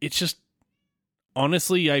 It's just,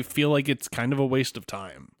 honestly, I feel like it's kind of a waste of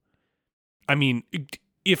time. I mean,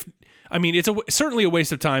 it's certainly a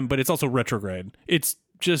waste of time, but it's also retrograde. It's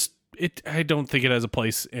just, I don't think it has a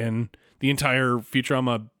place in the entire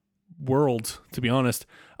Futurama world, to be honest.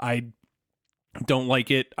 I don't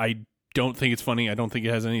like it. I don't think it's funny. I don't think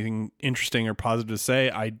it has anything interesting or positive to say.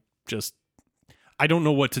 I don't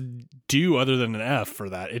know what to do other than an F for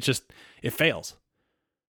that. It fails.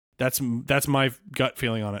 That's my gut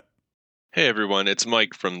feeling on it. Hey everyone, it's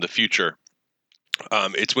Mike from the future.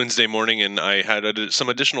 It's Wednesday morning, and I had some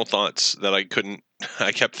additional thoughts that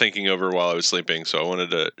I kept thinking over while I was sleeping, so I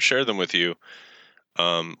wanted to share them with you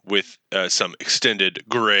with some extended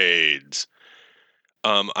grades.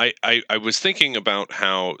 I was thinking about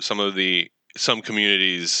how some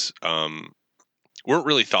communities weren't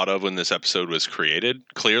really thought of when this episode was created,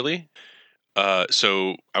 clearly.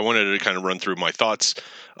 So I wanted to kind of run through my thoughts.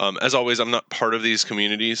 As always, I'm not part of these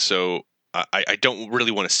communities, so I don't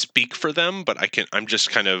really want to speak for them, but I'm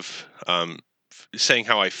just kind of saying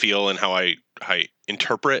how I feel and how I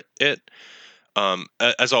interpret it.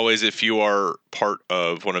 As always, if you are part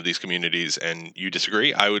of one of these communities and you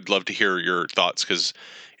disagree, I would love to hear your thoughts, because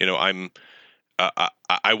I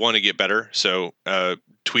want to get better. So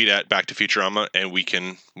tweet at Back to Futurama, and we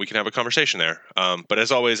can have a conversation there. But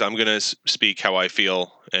as always, I'm going to speak how I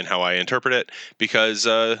feel and how I interpret it, because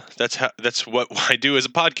that's what I do as a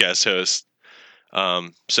podcast host.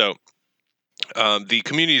 So the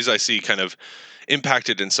communities I see kind of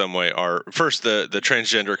impacted in some way are, first, the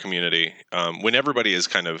transgender community. When everybody is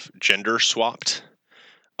kind of gender swapped,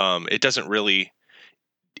 it doesn't really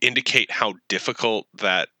indicate how difficult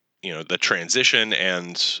that, the transition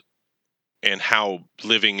and how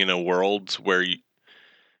living in a world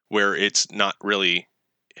where it's not really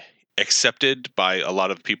accepted by a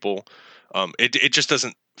lot of people, it just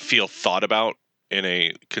doesn't feel thought about in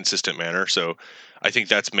a consistent manner. So I think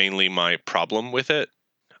that's mainly my problem with it.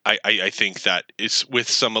 I think that it's with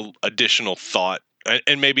some additional thought,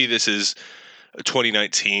 and maybe this is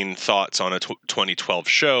 2019 thoughts on a 2012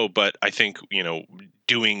 show, but I think,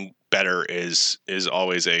 doing better is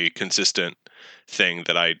always a consistent thing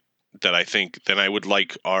that I think that I would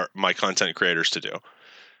like my content creators to do.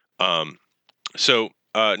 So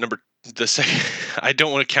the second, I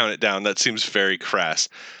don't want to count it down. That seems very crass.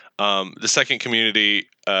 The second community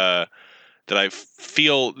that I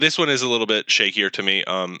feel, this one is a little bit shakier to me.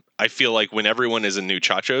 I feel like when everyone is in new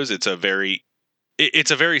Chachos, it's a very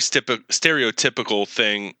stereotypical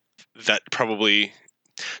thing that probably.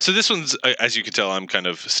 So this one's, as you can tell, I'm kind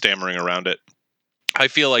of stammering around it. I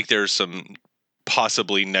feel like there's some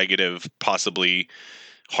possibly negative, possibly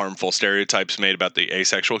harmful stereotypes made about the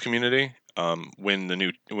asexual community.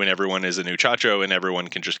 When everyone is a new Chacho and everyone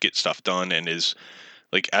can just get stuff done and is,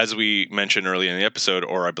 like, as we mentioned early in the episode,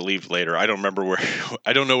 or I believe later, I don't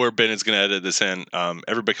know where Ben is going to edit this in.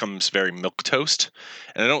 Everybody becomes very milquetoast,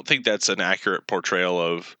 and I don't think that's an accurate portrayal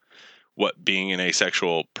of what being an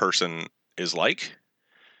asexual person is like.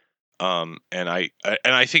 And I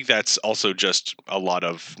think that's also just a lot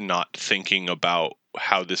of not thinking about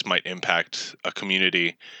how this might impact a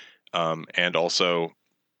community. And also,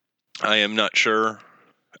 I am not sure.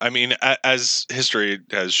 I mean, as history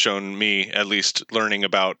has shown me, at least learning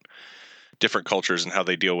about different cultures and how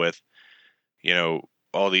they deal with,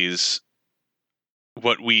 all these,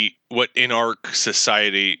 what in our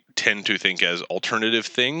society tend to think as alternative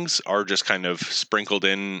things are just kind of sprinkled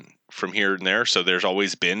in from here and there. So there's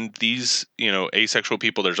always been these, asexual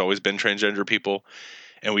people. There's always been transgender people,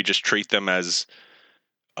 and we just treat them as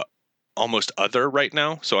almost other right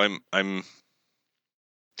now. So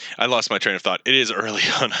I lost my train of thought. It is early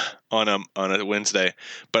on a Wednesday,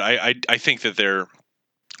 but I think that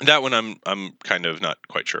that one I'm kind of not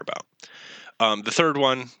quite sure about. The third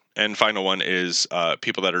one and final one is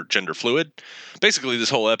people that are gender fluid. Basically, this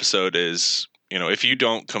whole episode is, if you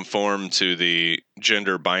don't conform to the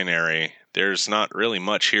gender binary, there's not really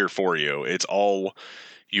much here for you. It's all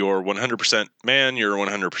you're 100% man, you're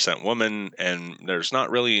 100% woman, and there's not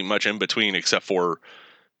really much in between except for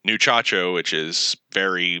New Chacho, which is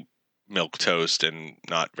very milquetoast and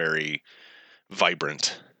not very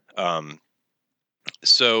vibrant.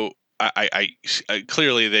 So I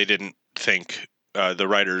clearly they didn't think, the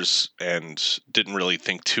writers, and didn't really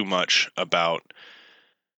think too much about,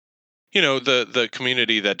 the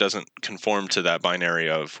community that doesn't conform to that binary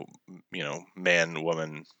of, man,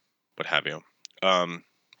 woman, what have you.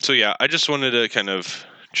 So yeah, I just wanted to kind of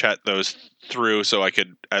chat those through so I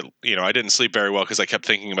could, I didn't sleep very well because I kept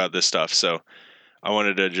thinking about this stuff. So I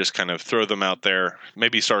wanted to just kind of throw them out there,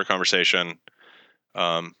 maybe start a conversation.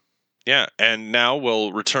 Yeah, and now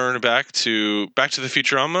we'll return back to the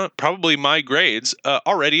Futurama. Probably my grades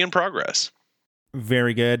already in progress.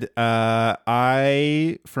 Very good.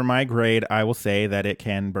 For my grade, I will say that it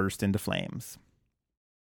can burst into flames.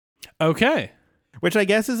 Okay. Which I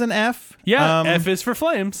guess is an F. Yeah, F is for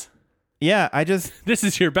flames. Yeah, This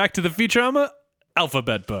is your Back to the Futurama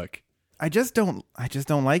alphabet book. I just don't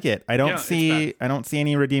like it. I don't Yeah, it's see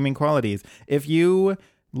any redeeming qualities. If you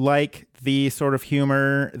like the sort of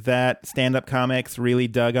humor that stand-up comics really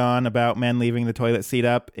dug on about men leaving the toilet seat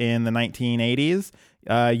up in the 1980s,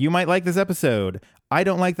 you might like this episode. I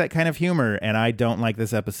don't like that kind of humor, and I don't like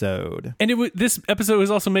this episode. And this episode was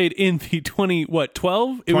also made in the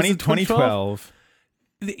 2012? 2012.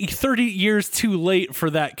 30 years too late for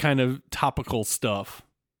that kind of topical stuff.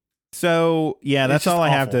 So, yeah, that's just all I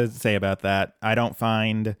have awful. to say about that. I don't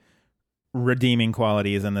find redeeming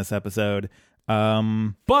qualities in this episode.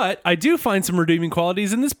 But I do find some redeeming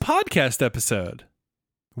qualities in this podcast episode.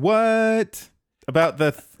 What? About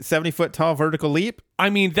the 70-foot tall vertical leap? I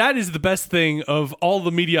mean, that is the best thing of all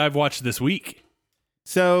the media I've watched this week.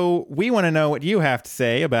 So we want to know what you have to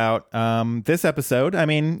say about this episode. I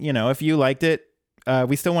mean, if you liked it,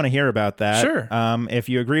 we still want to hear about that. Sure. If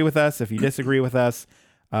you agree with us, if you disagree with us.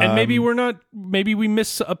 And maybe we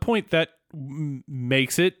miss a point that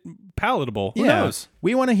makes it palatable. Who knows?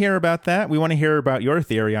 We want to hear about that. We want to hear about your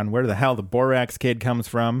theory on where the hell the Borax Kid comes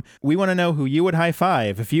from. We want to know who you would high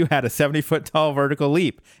five if you had a 70-foot tall vertical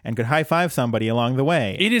leap and could high five somebody along the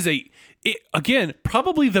way. It is again,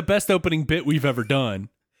 probably the best opening bit we've ever done.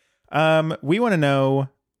 We want to know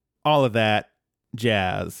all of that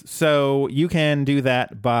jazz. So you can do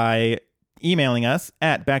that by emailing us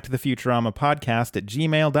at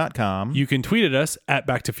backtothefuturamapodcast@gmail.com. You can tweet at us at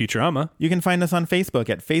BackToFuturama. You can find us on Facebook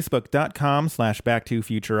at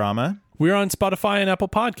facebook.com/backtofuturama. We're on Spotify and Apple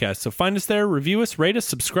Podcasts, so find us there, review us, rate us,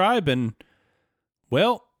 subscribe, and,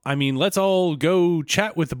 well, I mean, let's all go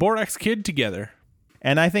chat with the Borax Kid together.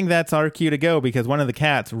 And I think that's our cue to go because one of the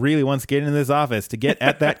cats really wants to get into this office to get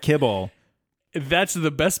at that kibble. That's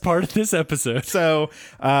the best part of this episode. So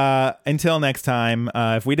until next time,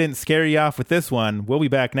 if we didn't scare you off with this one, we'll be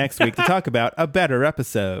back next week to talk about a better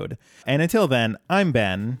episode. And until then, I'm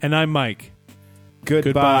Ben. And I'm Mike.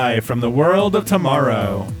 Goodbye from the world of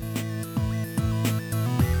tomorrow.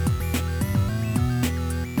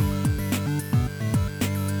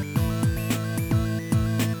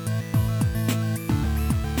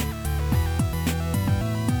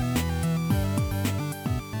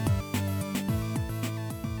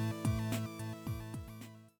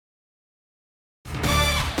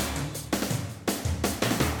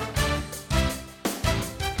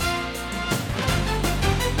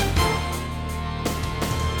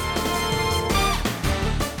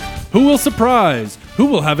 Who will surprise? Who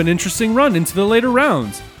will have an interesting run into the later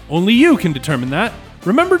rounds? Only you can determine that.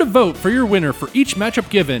 Remember to vote for your winner for each matchup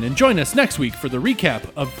given and join us next week for the recap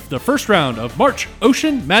of the first round of March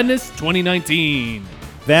Ocean Madness 2019.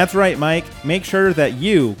 That's right, Mike. Make sure that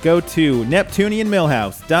you go to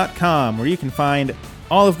NeptunianMillhouse.com where you can find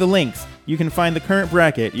all of the links. You can find the current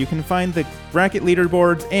bracket, you can find the bracket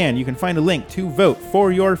leaderboards, and you can find a link to vote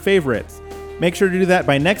for your favorites. Make sure to do that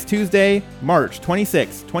by next Tuesday, March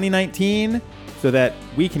 26, 2019, so that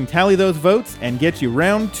we can tally those votes and get you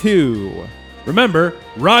round 2. Remember,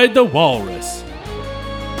 ride the walrus.